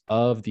conscious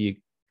of the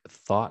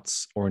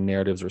thoughts or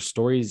narratives or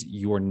stories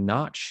you're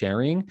not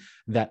sharing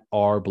that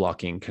are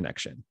blocking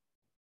connection.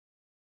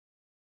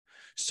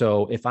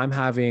 So if I'm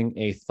having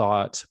a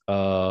thought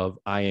of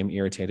I am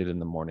irritated in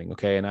the morning,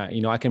 okay, and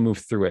I can move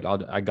through it.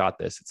 I got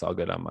this. It's all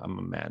good. I'm a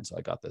man, so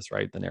I got this,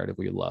 right? The narrative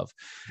we love.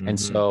 And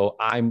so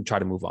I'm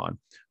trying to move on.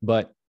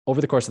 But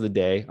over the course of the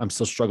day, I'm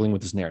still struggling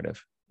with this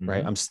narrative,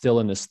 right? I'm still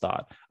in this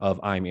thought of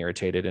I'm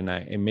irritated, and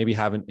I maybe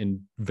haven't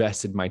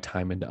invested my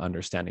time into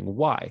understanding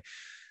why.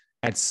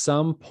 At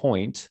some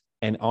point,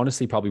 and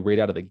honestly, probably right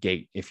out of the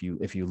gate, if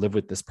you live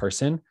with this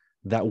person,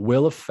 that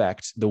will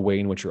affect the way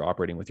in which you're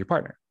operating with your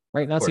partner.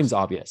 Right. And that seems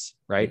obvious,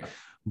 right? Yeah.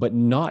 But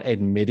not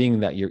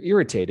admitting that you're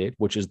irritated,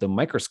 which is the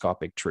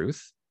microscopic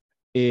truth,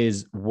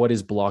 is what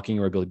is blocking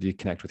your ability to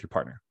connect with your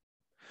partner.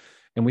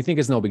 And we think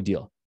it's no big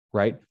deal,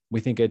 right? We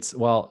think it's,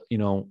 well,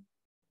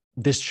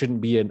 this shouldn't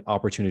be an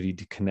opportunity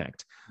to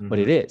connect, but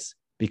it is,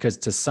 because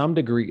to some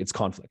degree it's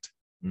conflict.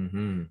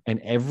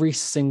 And every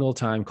single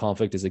time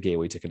conflict is a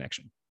gateway to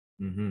connection.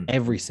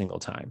 Every single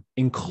time,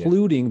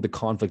 including the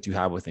conflict you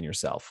have within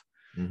yourself.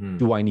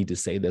 Do I need to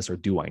say this or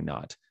do I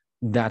not?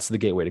 That's the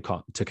gateway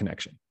to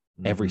connection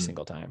every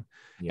single time.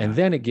 Yeah. And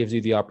then it gives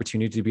you the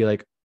opportunity to be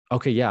like,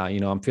 okay, yeah,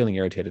 I'm feeling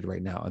irritated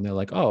right now. And they're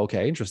like, oh,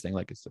 okay, interesting.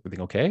 Like, is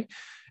everything okay?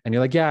 And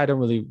you're like, yeah, I don't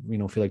really,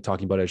 feel like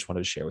talking about it. I just wanted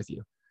to share with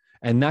you.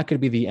 And that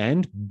could be the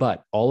end.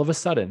 But all of a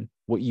sudden,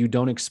 what you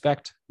don't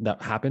expect that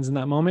happens in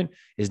that moment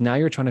is now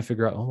you're trying to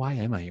figure out, oh, why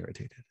am I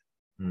irritated?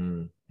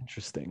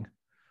 Interesting.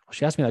 Well,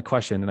 she asked me that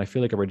question and I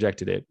feel like I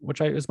rejected it, which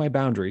is my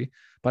boundary,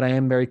 but I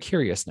am very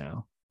curious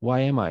now.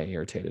 Why am I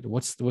irritated?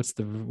 What's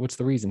the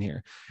reason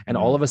here? And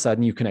all of a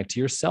sudden you connect to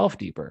yourself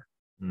deeper.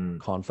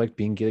 Conflict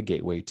being a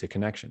gateway to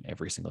connection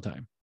every single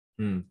time.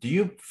 Do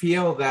you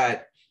feel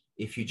that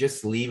if you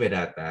just leave it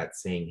at that,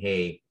 saying,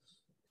 hey,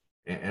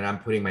 and I'm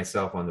putting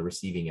myself on the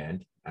receiving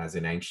end as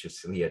an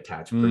anxiously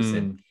attached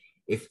person,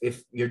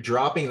 if you're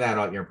dropping that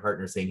on your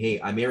partner saying,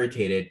 hey, I'm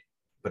irritated,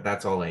 but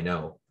that's all I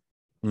know.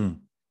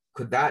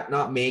 Could that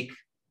not make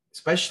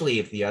especially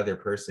if the other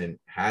person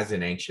has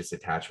an anxious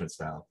attachment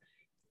style,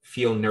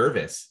 feel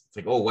nervous. It's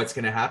like, oh, what's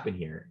going to happen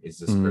here? Is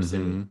this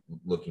person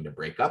looking to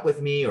break up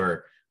with me,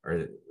 or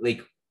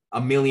like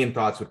a million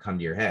thoughts would come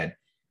to your head.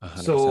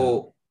 100%.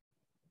 So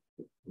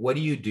what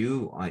do you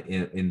do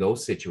in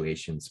those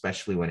situations,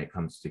 especially when it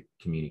comes to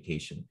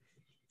communication?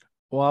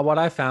 Well, what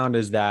I found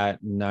is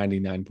that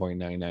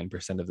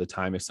 99.99% of the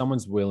time, if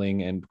someone's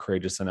willing and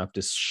courageous enough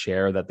to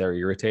share that they're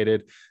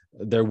irritated,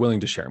 they're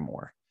willing to share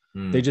more.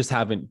 They just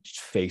haven't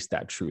faced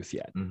that truth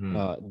yet.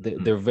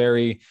 They're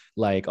very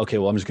like, okay,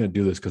 well, I'm just going to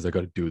do this because I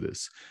got to do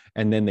this.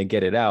 And then they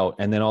get it out.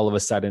 And then all of a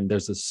sudden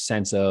there's a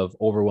sense of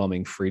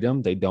overwhelming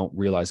freedom they don't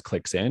realize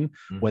clicks in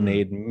when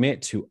they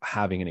admit to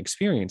having an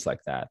experience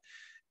like that.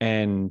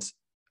 And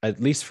at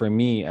least for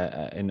me,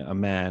 as a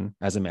man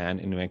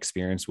in my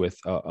experience with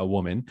a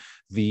woman,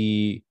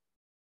 the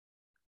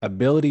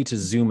ability to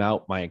zoom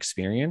out my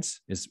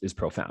experience is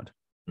profound,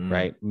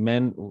 right?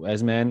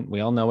 As men, we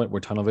all know it.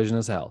 We're tunnel vision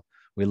as hell.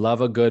 We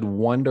love a good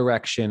one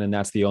direction, and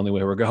that's the only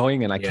way we're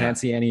going. And I can't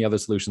see any other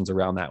solutions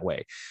around that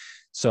way.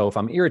 So if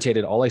I'm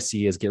irritated, all I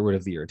see is get rid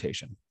of the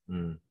irritation.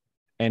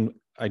 And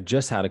I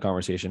just had a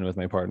conversation with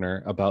my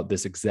partner about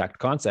this exact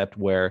concept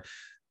where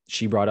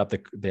she brought up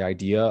the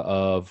idea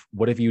of,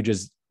 what if you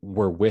just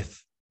were with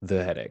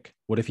the headache?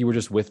 What if you were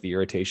just with the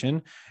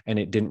irritation and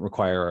it didn't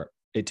require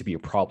it to be a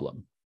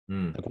problem?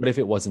 Like, what if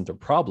it wasn't a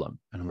problem?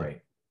 And I'm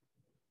like,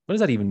 what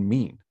does that even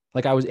mean?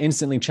 Like, I was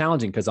instantly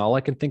challenging because all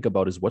I can think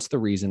about is what's the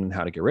reason and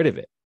how to get rid of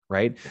it.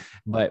 Right.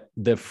 But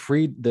the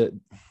freedom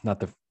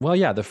that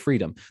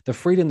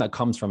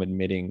comes from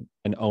admitting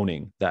and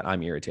owning that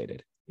I'm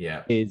irritated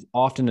is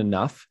often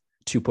enough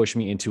to push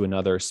me into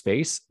another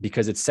space,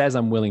 because it says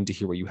I'm willing to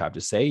hear what you have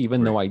to say,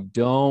 even though I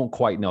don't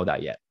quite know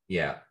that yet.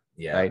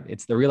 Right.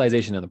 It's the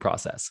realization in the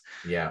process.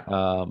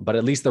 But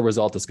at least the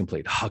result is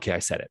complete. Okay, I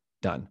said it.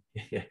 Done.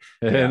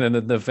 And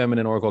then the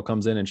feminine oracle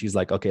comes in and she's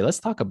like, okay, let's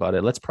talk about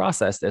it. Let's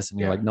process this. And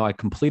you're like, no, I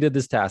completed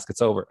this task.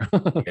 It's over.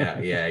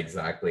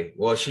 Exactly.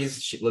 Well, she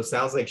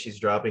sounds like she's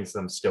dropping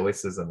some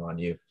stoicism on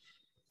you.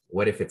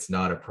 What if it's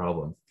not a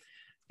problem?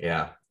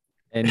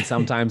 And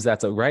sometimes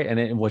that's right.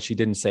 And what she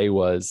didn't say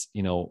was,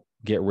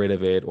 get rid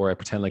of it, or I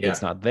pretend like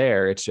it's not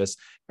there. It's just,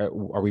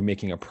 are we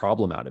making a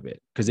problem out of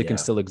it? Because it can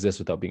still exist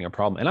without being a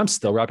problem. And I'm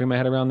still wrapping my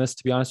head around this,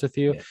 to be honest with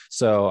you.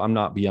 So I'm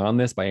not beyond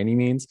this by any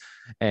means.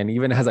 And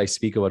even as I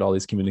speak about all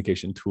these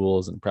communication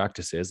tools and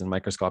practices and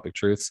microscopic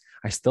truths,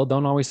 I still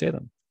don't always say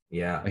them.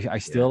 I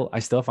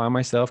still find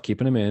myself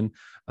keeping them in.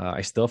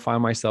 I still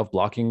find myself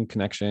blocking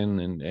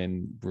connection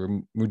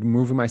and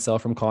removing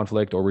myself from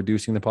conflict, or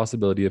reducing the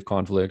possibility of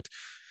conflict.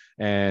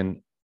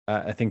 And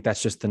I think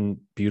that's just a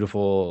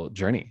beautiful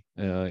journey.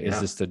 Is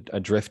just a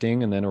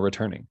drifting and then a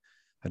returning,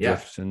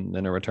 drift and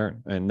then a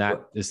return. And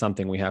that is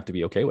something we have to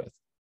be okay with.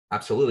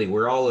 Absolutely.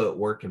 We're all a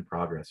work in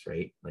progress,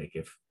 right? Like,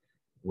 if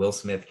Will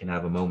Smith can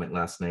have a moment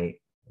last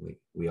night,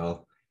 we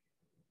all,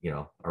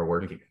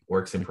 are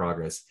works in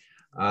progress.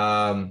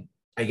 I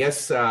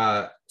guess,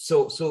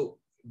 so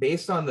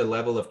based on the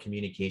level of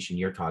communication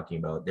you're talking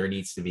about, there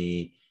needs to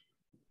be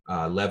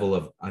a level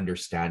of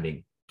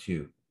understanding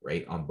too,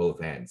 right? On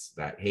both ends,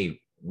 that, hey,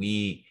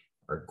 we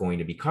are going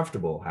to be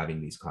comfortable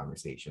having these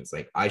conversations.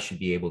 Like, I should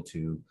be able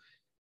to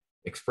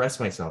express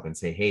myself and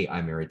say, hey,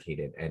 I'm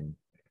irritated, and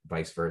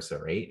vice versa,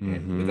 right?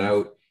 And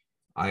without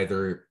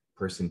either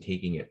person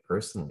taking it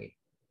personally.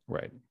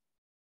 Right.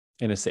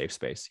 In a safe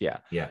space.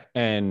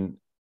 And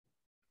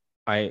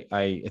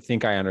I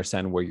think I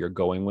understand where you're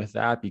going with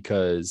that,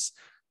 because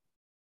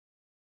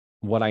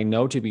what I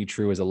know to be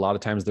true is a lot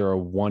of times there are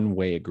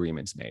one-way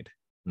agreements made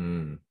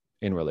in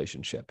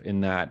relationship,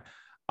 in that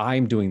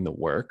I'm doing the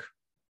work.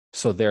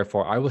 So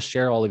therefore I will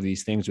share all of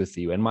these things with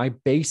you. And my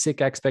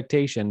basic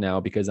expectation now,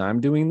 because I'm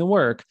doing the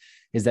work,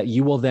 is that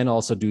you will then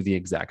also do the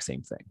exact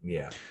same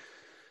thing.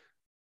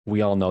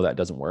 We all know that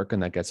doesn't work.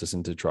 And that gets us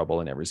into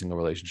trouble in every single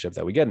relationship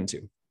that we get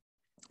into.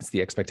 It's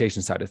the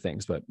expectation side of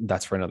things, but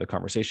that's for another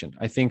conversation.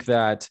 I think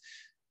that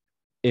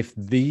if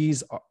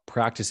these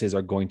practices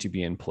are going to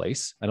be in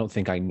place,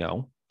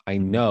 I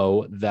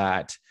know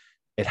that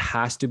it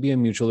has to be a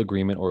mutual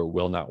agreement, or it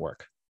will not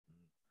work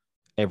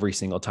every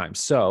single time.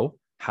 So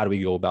how do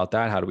we go about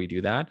that? How do we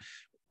do that?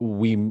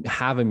 We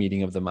have a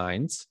meeting of the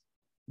minds,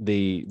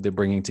 the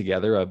bringing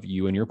together of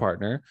you and your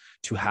partner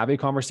to have a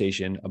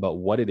conversation about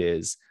what it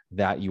is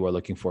that you are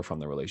looking for from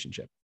the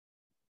relationship.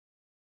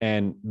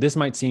 And this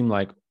might seem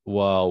like,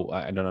 well,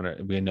 I don't know,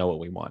 we know what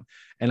we want.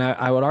 And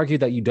I would argue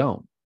that you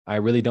don't. I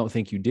really don't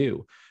think you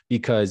do,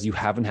 because you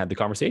haven't had the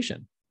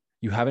conversation.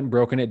 You haven't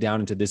broken it down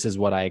into, this is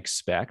what I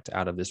expect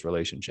out of this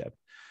relationship.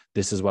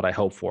 This is what I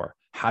hope for.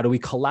 How do we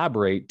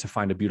collaborate to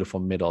find a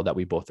beautiful middle that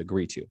we both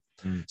agree to?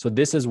 So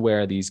this is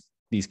where these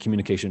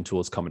communication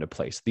tools come into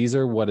place. These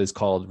are what is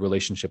called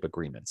relationship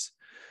agreements.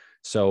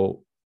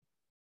 So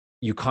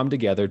you come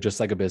together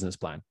just like a business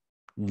plan.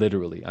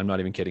 Literally, I'm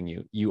not even kidding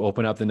you. You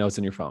open up the notes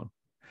in your phone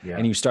Yeah.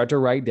 And you start to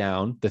write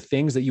down the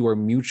things that you are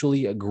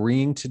mutually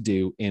agreeing to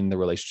do in the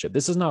relationship.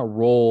 This is not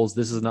roles.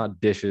 This is not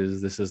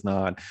dishes. This is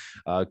not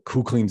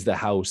who cleans the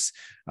house.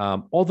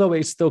 Although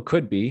it still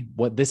could be.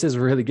 What this is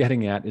really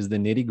getting at is the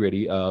nitty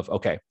gritty of,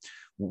 okay,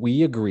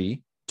 we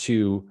agree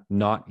to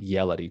not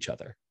yell at each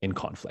other in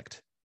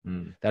conflict.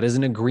 That is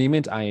an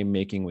agreement I am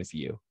making with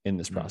you in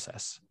this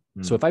process.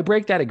 So if I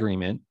break that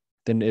agreement,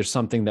 then there's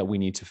something that we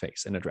need to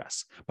face and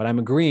address. But I'm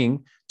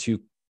agreeing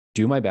to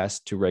do my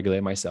best to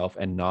regulate myself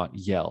and not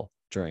yell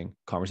during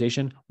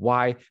conversation.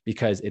 Why?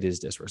 Because it is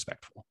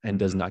disrespectful and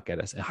does not get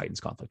us a heightened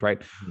conflict,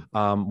 right?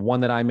 One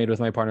that I made with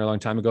my partner a long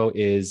time ago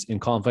is, in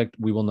conflict,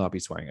 we will not be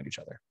swearing at each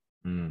other.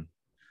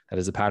 That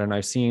is a pattern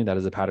I've seen. That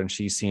is a pattern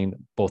she's seen.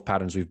 Both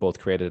patterns we've both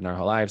created in our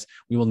whole lives.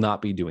 We will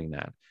not be doing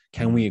that.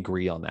 Can we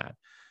agree on that?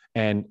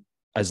 And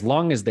as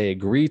long as they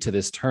agree to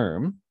this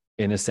term,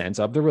 in a sense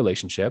of the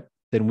relationship,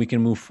 then we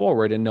can move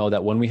forward and know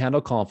that when we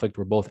handle conflict,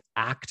 we're both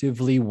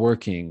actively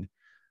working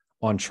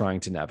on trying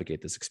to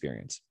navigate this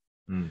experience.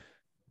 And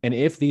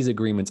if these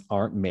agreements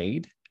aren't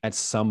made at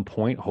some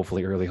point,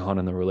 hopefully early on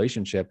in the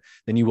relationship,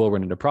 then you will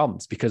run into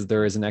problems because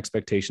there is an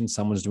expectation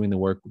someone's doing the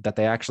work that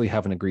they actually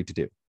haven't agreed to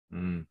do.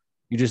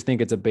 You just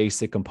think it's a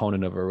basic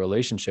component of a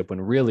relationship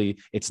when really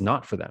it's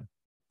not for them.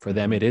 For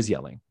them, it is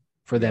yelling.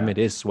 For them, it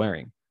is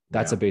swearing.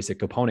 That's a basic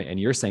component. And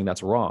you're saying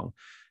that's wrong.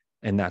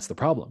 And that's the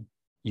problem.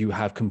 You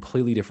have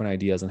completely different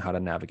ideas on how to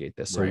navigate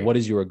this. So what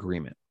is your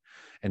agreement?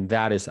 And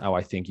that is how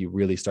I think you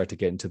really start to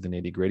get into the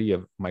nitty gritty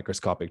of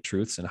microscopic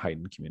truths and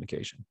heightened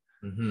communication.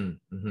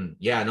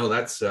 Yeah, no,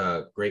 that's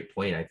a great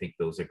point. I think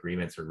those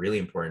agreements are really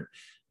important.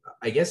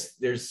 I guess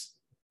there's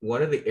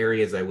one of the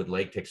areas I would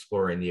like to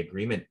explore in the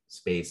agreement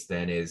space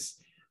then is,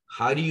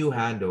 how do you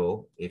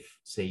handle if,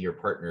 say, your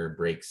partner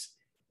breaks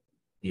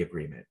the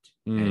agreement?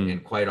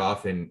 And quite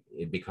often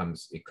it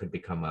could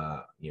become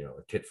a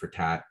tit for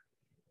tat,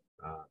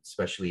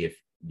 especially if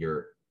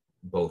you're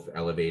both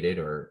elevated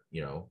or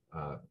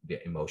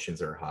the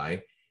emotions are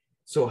high.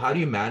 So how do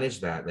you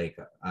manage that? Like,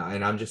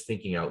 and I'm just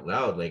thinking out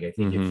loud, like, I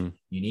think if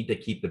you need to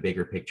keep the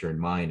bigger picture in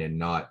mind and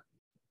not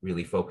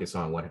really focus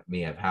on what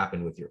may have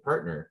happened with your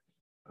partner,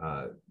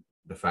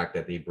 the fact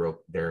that they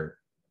broke their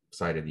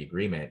side of the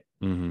agreement.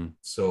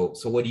 So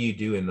what do you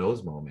do in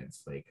those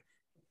moments? Like,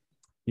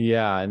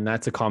 yeah, and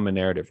that's a common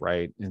narrative,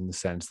 right? In the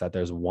sense that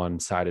there's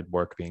one-sided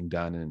work being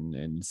done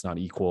and it's not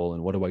equal.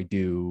 And what do I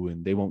do?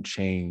 And they won't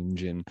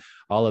change. And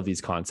all of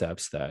these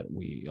concepts that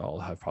we all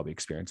have probably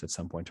experienced at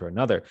some point or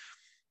another.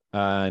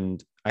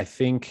 And I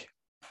think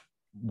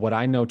what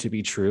I know to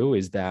be true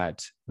is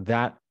that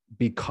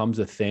becomes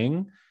a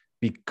thing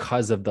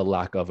because of the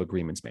lack of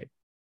agreements made.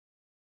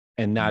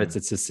 And that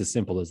it's just as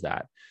simple as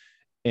that.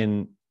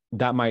 And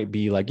that might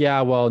be like,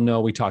 yeah, well,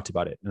 no, we talked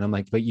about it. And I'm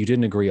like, but you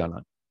didn't agree on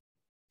it.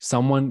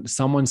 Someone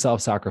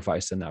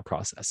self-sacrificed in that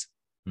process.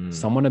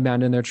 Someone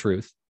abandoned their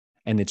truth,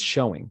 and it's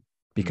showing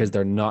because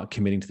they're not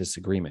committing to this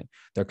agreement.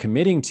 They're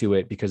committing to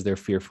it because they're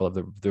fearful of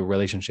the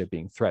relationship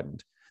being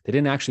threatened. They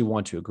didn't actually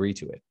want to agree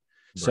to it.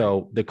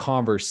 So the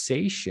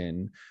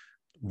conversation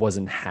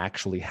wasn't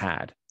actually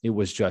had. It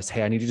was just,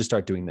 hey, I need you to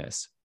start doing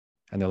this.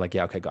 And they're like,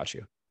 yeah, okay, got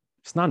you.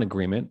 It's not an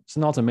agreement. It's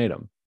an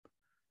ultimatum.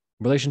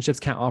 Relationships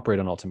can't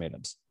operate on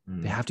ultimatums.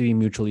 They have to be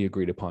mutually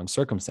agreed upon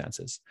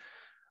circumstances.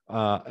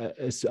 A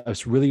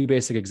really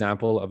basic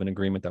example of an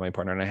agreement that my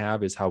partner and I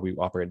have is how we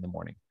operate in the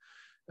morning.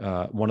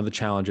 One of the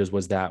challenges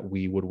was that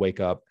we would wake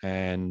up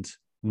and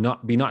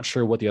not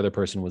sure what the other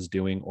person was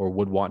doing or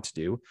would want to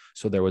do.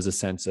 So there was a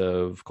sense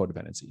of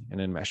codependency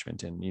and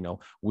enmeshment. And,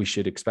 we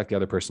should expect the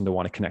other person to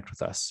want to connect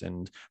with us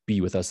and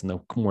be with us in the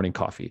morning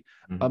coffee.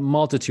 A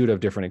multitude of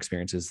different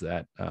experiences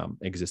that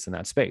exist in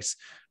that space.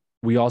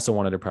 We also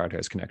wanted to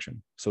prioritize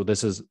connection. So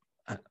this is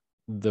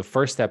the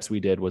first steps we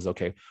did was,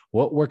 okay,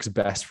 what works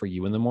best for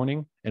you in the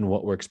morning and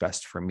what works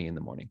best for me in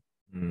the morning?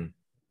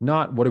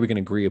 Not what are we going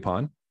to agree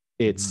upon?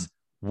 It's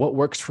what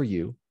works for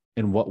you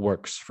and what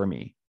works for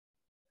me.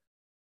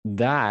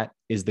 That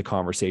is the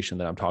conversation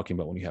that I'm talking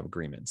about when you have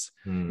agreements,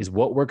 is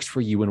what works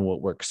for you and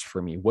what works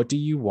for me. What do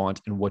you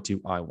want and what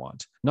do I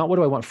want? Not what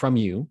do I want from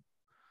you,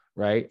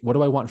 right? What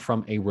do I want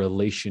from a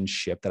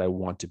relationship that I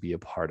want to be a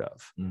part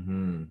of?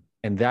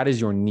 And that is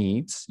your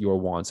needs, your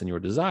wants, and your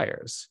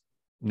desires.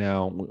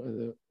 Now,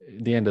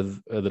 at the end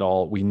of it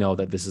all, we know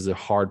that this is a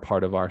hard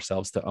part of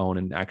ourselves to own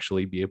and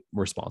actually be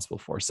responsible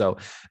for. So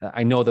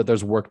I know that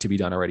there's work to be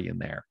done already in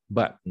there,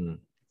 but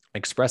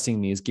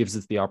expressing these gives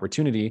us the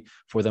opportunity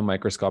for the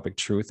microscopic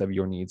truth of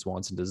your needs,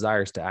 wants, and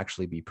desires to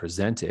actually be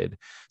presented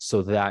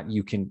so that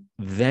you can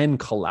then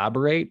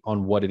collaborate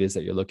on what it is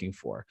that you're looking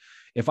for.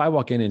 If I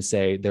walk in and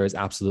say there is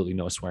absolutely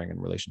no swearing in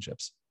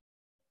relationships,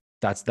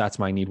 that's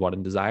my need, want,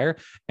 and desire,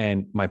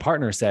 and my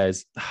partner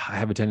says, I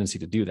have a tendency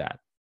to do that,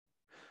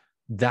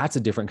 that's a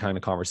different kind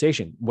of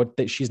conversation. What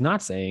she's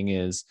not saying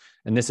is,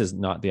 and this is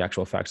not the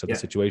actual facts of the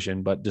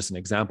situation, but just an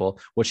example,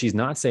 what she's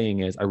not saying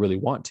is, I really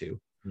want to.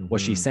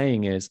 What she's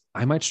saying is,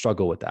 I might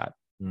struggle with that.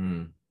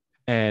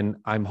 And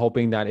I'm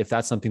hoping that if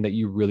that's something that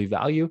you really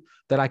value,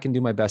 that I can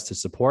do my best to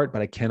support,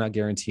 but I cannot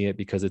guarantee it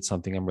because it's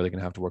something I'm really going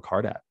to have to work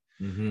hard at.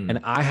 And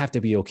I have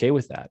to be okay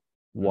with that.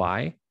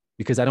 Why?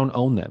 Because I don't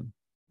own them.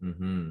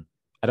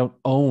 I don't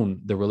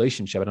own the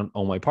relationship. I don't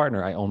own my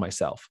partner. I own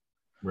myself.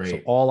 Right. So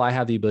all I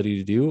have the ability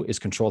to do is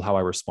control how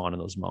I respond in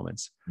those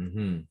moments.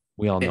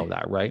 We all know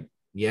that, right?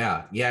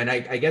 Yeah. And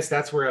I guess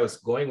that's where I was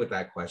going with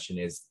that question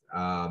is,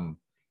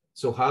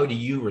 so how do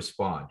you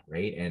respond?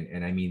 Right.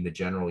 And I mean, the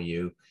general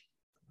you,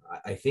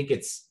 I think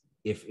it's,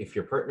 if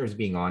your partner is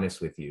being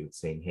honest with you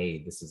saying,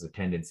 hey, this is a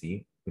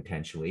tendency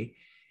potentially,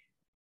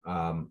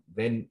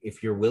 then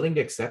if you're willing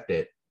to accept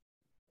it,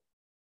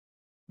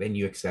 then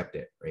you accept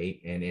it,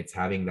 right? And it's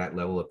having that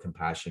level of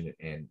compassion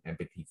and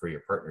empathy for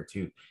your partner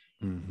too.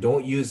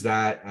 Don't use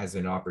that as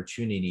an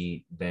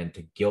opportunity then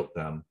to guilt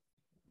them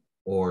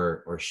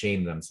or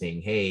shame them,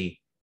 saying, hey,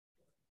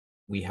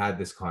 we had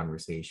this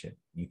conversation,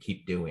 you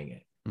keep doing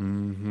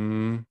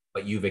it,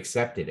 but you've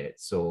accepted it.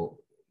 So,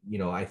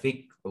 I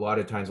think a lot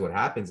of times what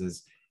happens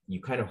is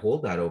you kind of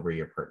hold that over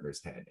your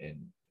partner's head and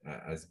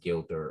as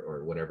guilt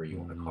or whatever you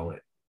want to call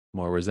it.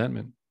 More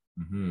resentment.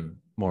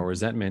 More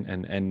resentment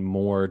and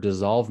more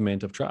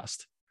dissolvement of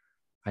trust.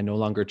 I no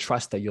longer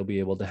trust that you'll be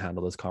able to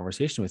handle this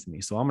conversation with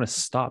me. So I'm going to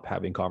stop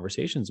having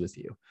conversations with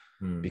you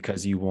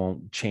because you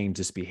won't change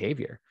this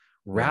behavior,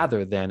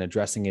 rather than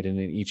addressing it in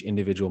each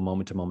individual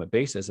moment to moment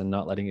basis and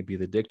not letting it be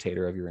the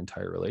dictator of your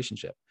entire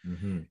relationship.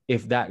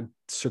 If that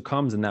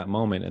succumbs in that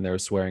moment and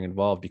there's swearing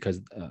involved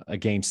because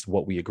against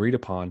what we agreed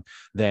upon,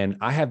 then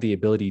I have the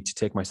ability to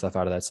take myself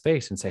out of that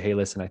space and say, hey,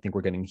 listen, I think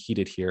we're getting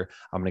heated here.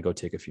 I'm going to go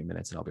take a few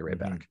minutes and I'll be right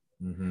back.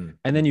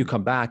 And then you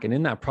come back, and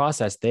in that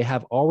process, they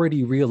have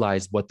already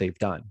realized what they've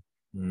done.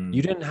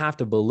 You didn't have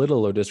to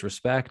belittle or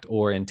disrespect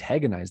or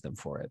antagonize them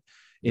for it.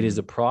 It is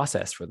a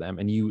process for them.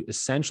 And you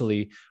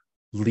essentially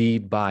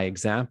lead by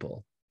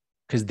example,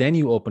 because then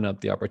you open up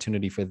the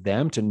opportunity for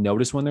them to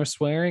notice when they're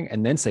swearing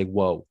and then say,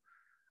 whoa,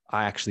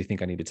 I actually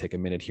think I need to take a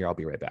minute here. I'll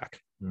be right back.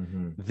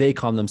 They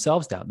calm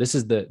themselves down. This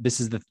is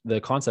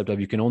the concept of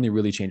you can only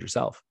really change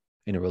yourself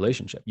in a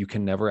relationship. You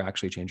can never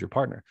actually change your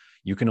partner.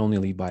 You can only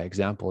lead by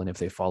example. And if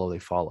they follow, they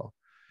follow.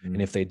 And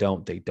if they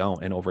don't, they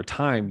don't. And over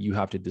time, you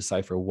have to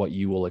decipher what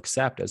you will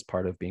accept as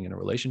part of being in a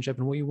relationship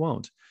and what you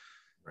won't.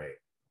 Right.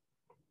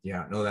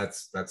 Yeah, no,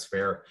 that's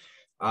fair.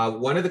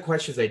 One of the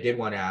questions I did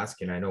want to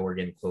ask, and I know we're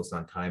getting close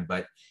on time,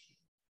 but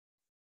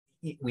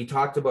we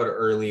talked about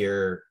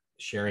earlier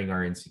sharing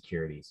our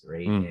insecurities,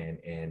 right?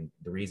 And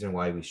the reason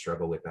why we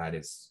struggle with that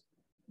is,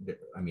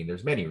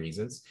 there's many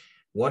reasons.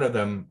 One of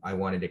them I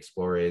wanted to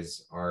explore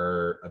is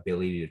our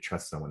ability to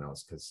trust someone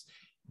else, because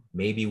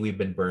maybe we've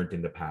been burnt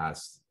in the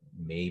past.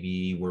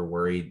 Maybe we're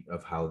worried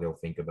of how they'll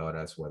think about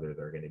us, whether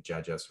they're going to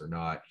judge us or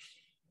not.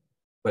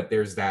 But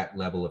there's that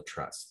level of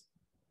trust.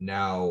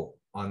 Now,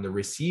 on the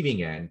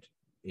receiving end,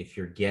 if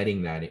you're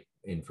getting that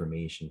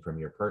information from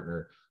your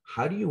partner,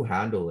 how do you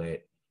handle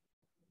it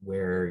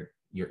where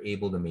you're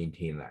able to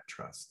maintain that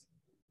trust?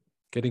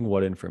 Getting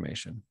what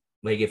information?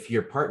 Like if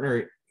your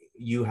partner,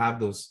 you have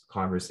those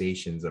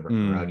conversations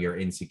around your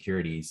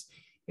insecurities,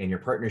 and your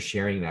partner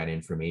sharing that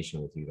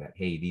information with you that,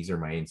 hey, these are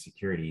my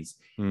insecurities.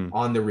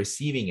 On the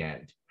receiving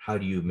end, how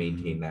do you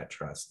maintain that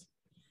trust?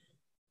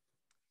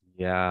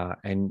 Yeah.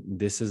 And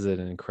this is an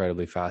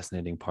incredibly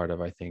fascinating part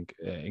of, I think,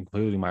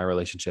 including my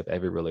relationship,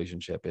 every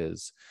relationship,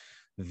 is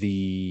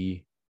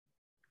the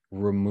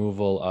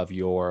removal of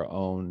your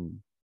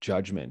own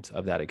judgment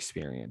of that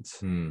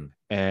experience.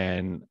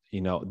 And,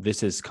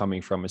 this is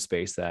coming from a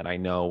space that I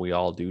know we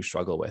all do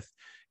struggle with,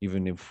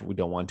 even if we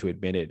don't want to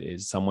admit it,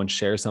 is someone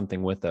shares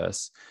something with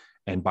us.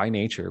 And by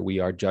nature, we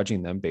are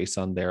judging them based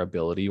on their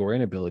ability or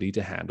inability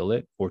to handle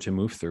it or to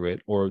move through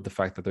it, or the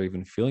fact that they're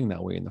even feeling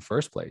that way in the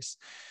first place.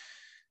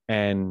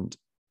 And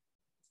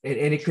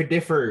it could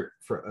differ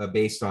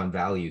based on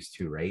values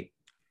too, right?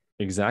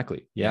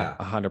 Exactly. Yeah.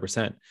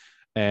 100%.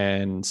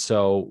 And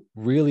so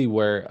really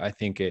where I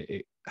think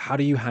how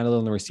do you handle it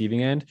on the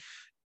receiving end?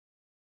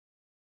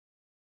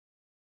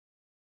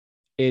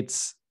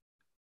 It's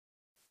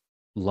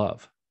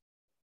love.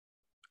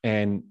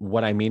 And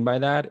what I mean by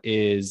that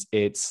is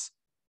it's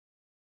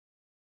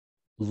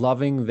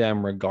loving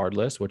them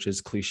regardless, which is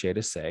cliche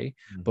to say,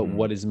 but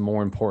what is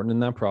more important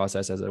in that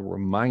process as a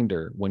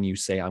reminder when you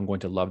say, I'm going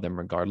to love them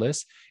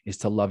regardless, is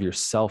to love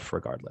yourself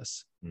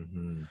regardless.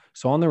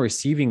 So on the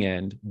receiving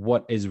end,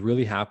 what is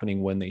really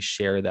happening when they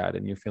share that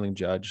and you're feeling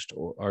judged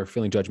or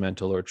feeling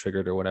judgmental or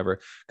triggered or whatever,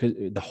 because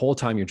the whole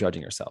time you're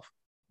judging yourself,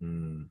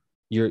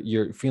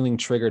 you're feeling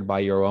triggered by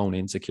your own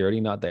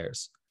insecurity, not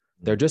theirs.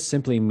 They're just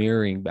simply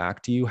mirroring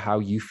back to you how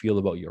you feel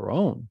about your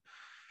own.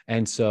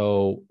 And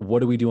so what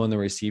do we do on the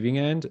receiving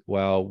end?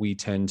 Well, we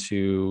tend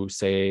to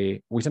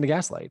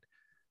gaslight.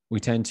 We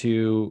tend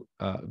to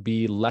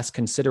be less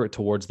considerate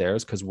towards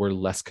theirs because we're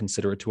less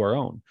considerate to our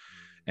own.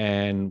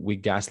 And we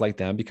gaslight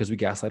them because we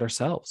gaslight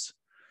ourselves.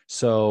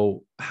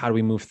 So how do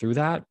we move through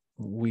that?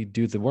 We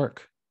do the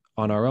work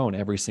on our own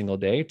every single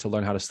day to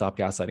learn how to stop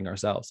gaslighting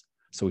ourselves.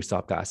 So we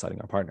stop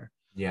gaslighting our partner.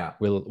 Yeah.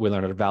 We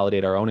learn how to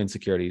validate our own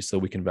insecurities so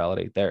we can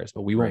validate theirs,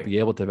 but we won't be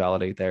able to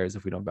validate theirs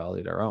if we don't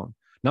validate our own,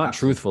 not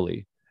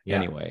truthfully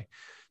anyway.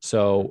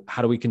 So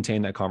how do we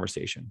contain that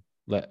conversation?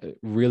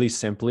 Really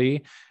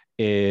simply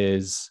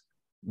is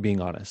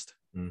being honest.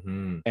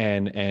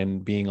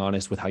 and being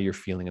honest with how you're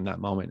feeling in that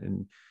moment.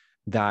 And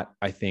that,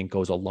 I think,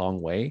 goes a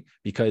long way,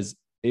 because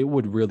it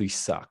would really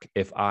suck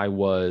if I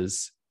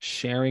was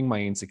sharing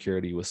my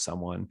insecurity with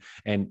someone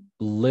and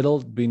little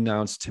be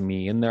announced to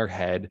me in their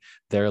head,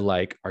 they're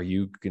like, are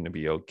you going to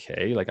be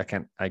okay?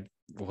 Like,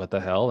 what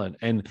the hell?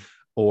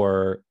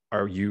 Or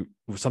are you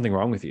something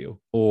wrong with you,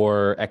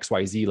 or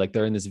XYZ? Like,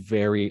 they're in this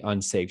very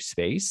unsafe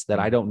space that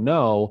I don't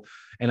know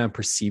and I'm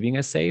perceiving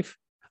as safe.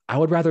 I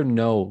would rather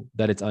know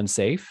that it's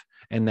unsafe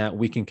and that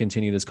we can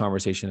continue this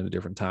conversation at a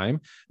different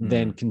time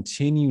than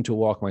continue to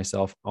walk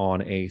myself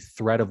on a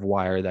thread of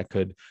wire that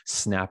could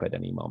snap at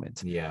any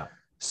moment. Yeah.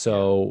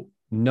 So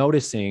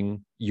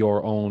noticing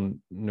your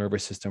own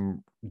nervous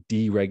system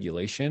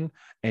deregulation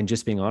and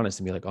just being honest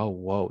and be like, oh,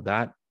 whoa,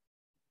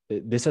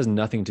 this has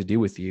nothing to do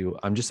with you.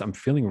 I'm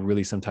feeling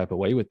really some type of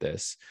way with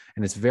this.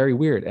 And it's very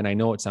weird. And I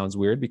know it sounds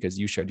weird because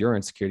you shared your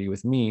insecurity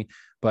with me,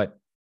 but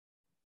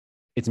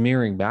it's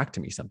mirroring back to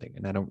me something.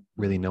 And I don't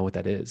really know what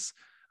that is.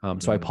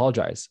 So I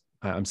apologize.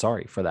 I'm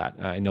sorry for that.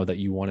 I know that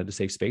you wanted a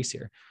safe space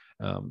here.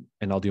 And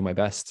I'll do my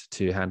best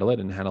to handle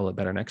it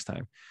better next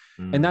time.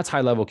 And that's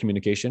high level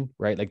communication,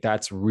 right? Like,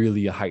 that's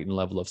really a heightened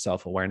level of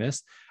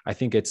self-awareness. I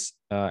think it's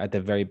at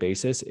the very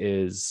basis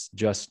is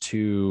just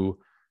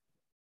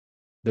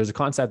there's a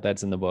concept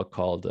that's in the book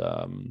called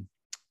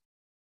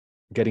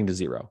Getting to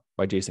Zero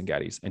by Jason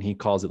Geddes, and he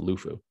calls it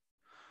LUFU,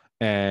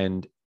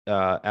 and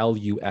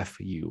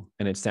LUFU,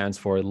 and it stands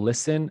for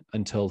listen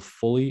until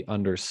fully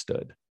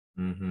understood.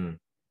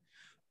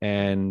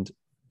 And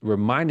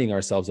reminding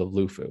ourselves of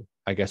LUFU,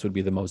 I guess, would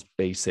be the most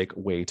basic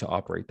way to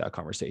operate that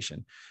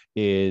conversation.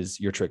 Is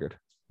you're triggered.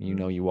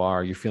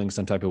 You're feeling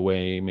some type of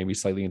way, maybe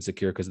slightly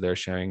insecure because they're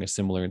sharing a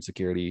similar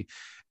insecurity.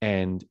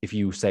 And if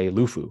you say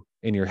LUFU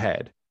in your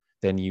head,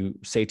 then you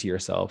say to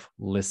yourself,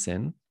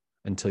 listen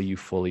until you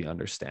fully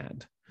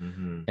understand.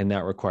 And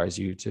that requires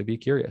you to be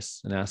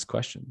curious and ask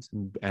questions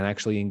and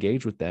actually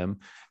engage with them.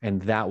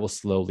 And that will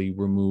slowly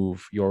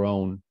remove your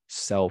own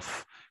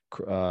self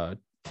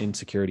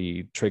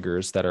insecurity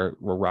triggers that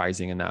were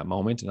rising in that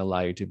moment and allow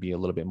you to be a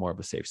little bit more of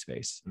a safe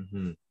space.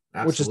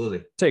 Absolutely.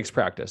 Which takes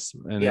practice,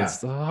 and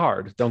it's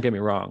hard. Don't get me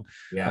wrong.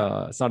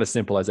 It's not as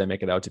simple as I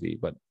make it out to be,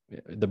 but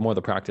the more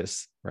the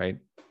practice, right?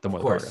 The more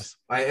the progress.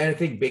 I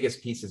think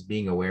biggest piece is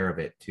being aware of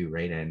it too,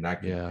 right? And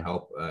that can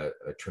help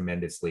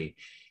tremendously.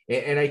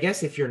 And I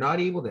guess if you're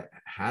not able to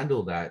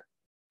handle that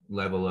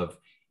level of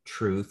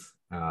truth,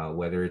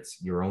 whether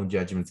it's your own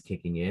judgments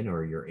kicking in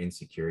or your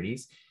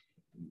insecurities,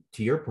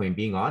 to your point,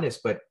 being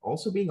honest, but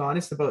also being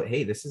honest about,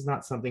 hey, this is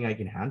not something I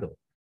can handle.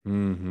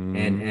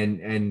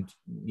 And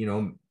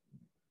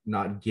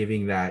not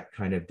giving that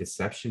kind of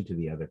deception to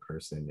the other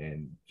person,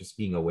 and just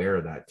being aware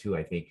of that too,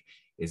 I think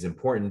is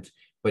important.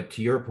 But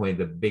to your point,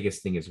 the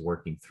biggest thing is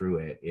working through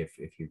it if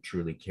you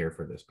truly care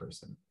for this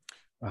person.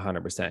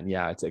 100%.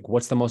 Yeah. It's like,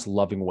 what's the most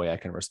loving way I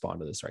can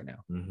respond to this right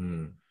now?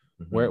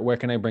 Where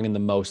can I bring in the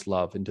most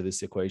love into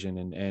this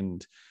equation?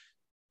 And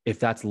if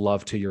that's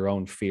love to your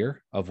own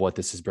fear of what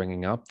this is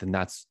bringing up, then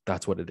that's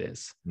what it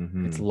is.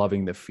 It's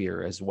loving the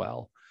fear as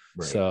well.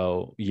 Right.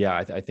 So yeah,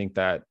 I think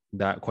that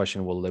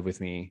question will live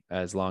with me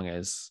as long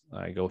as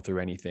I go through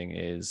anything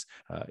is,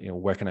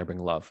 where can I bring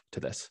love to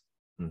this?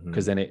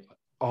 Because then it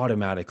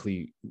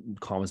automatically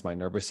calms my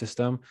nervous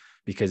system,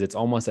 because it's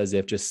almost as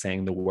if just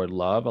saying the word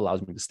love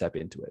allows me to step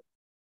into it.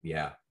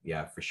 Yeah,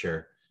 for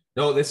sure.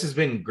 No, this has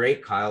been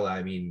great, Kyle.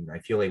 I mean, I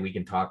feel like we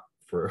can talk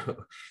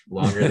for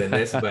longer than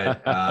this,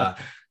 but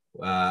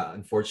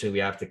unfortunately we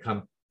have to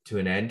come to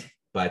an end.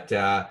 But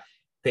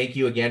thank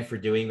you again for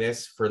doing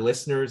this. For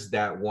listeners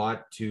that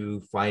want to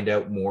find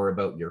out more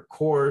about your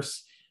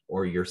course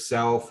or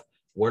yourself,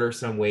 what are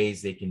some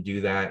ways they can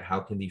do that? How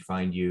can they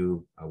find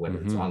you,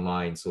 whether it's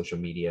online, social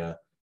media?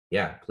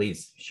 Yeah,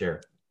 please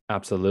share.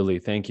 Absolutely.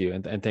 Thank you.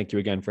 And thank you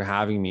again for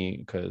having me,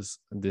 because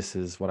this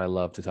is what I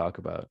love to talk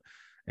about.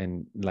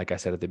 And like I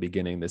said at the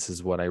beginning, this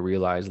is what I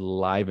realize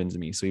livens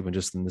me. So even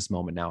just in this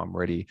moment now, I'm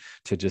ready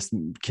to just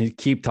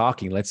keep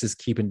talking. Let's just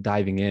keep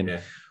diving in.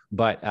 Yeah.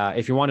 But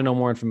if you want to know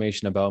more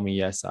information about me,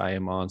 yes, I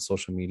am on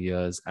social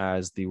medias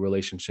as the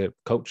relationship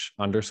coach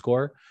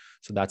 _.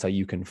 So that's how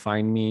you can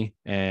find me.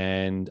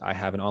 And I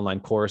have an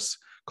online course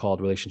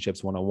called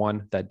Relationships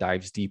 101 that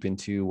dives deep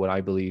into what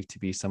I believe to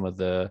be some of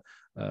the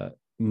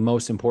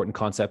most important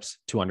concepts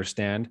to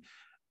understand,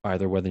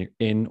 either whether you're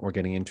in or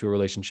getting into a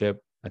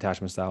relationship: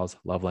 attachment styles,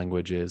 love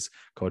languages,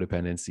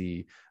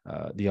 codependency,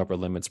 the upper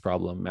limits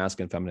problem,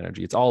 masculine, feminine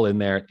energy. It's all in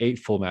there, 8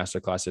 full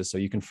masterclasses. So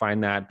you can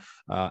find that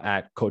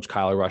at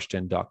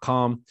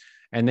coachkylerushton.com.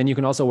 And then you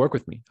can also work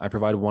with me. I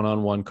provide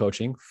one-on-one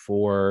coaching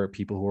for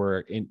people who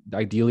are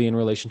ideally in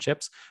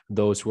relationships,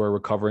 those who are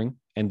recovering,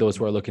 and those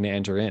who are looking to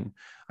enter in.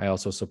 I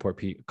also support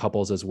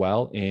couples as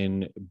well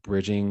in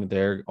bridging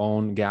their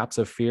own gaps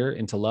of fear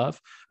into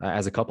love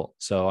as a couple.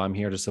 So I'm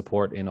here to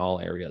support in all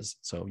areas.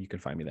 So you can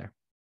find me there.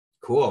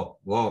 Cool.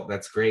 Well,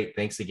 that's great.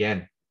 Thanks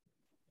again.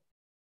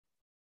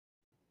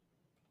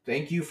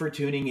 Thank you for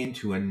tuning in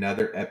to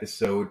another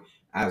episode.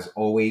 As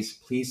always,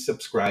 please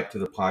subscribe to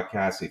the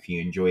podcast if you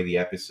enjoy the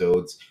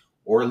episodes,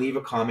 or leave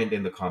a comment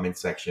in the comment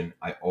section.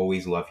 I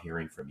always love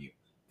hearing from you.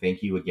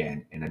 Thank you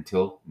again, and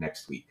until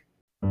next week.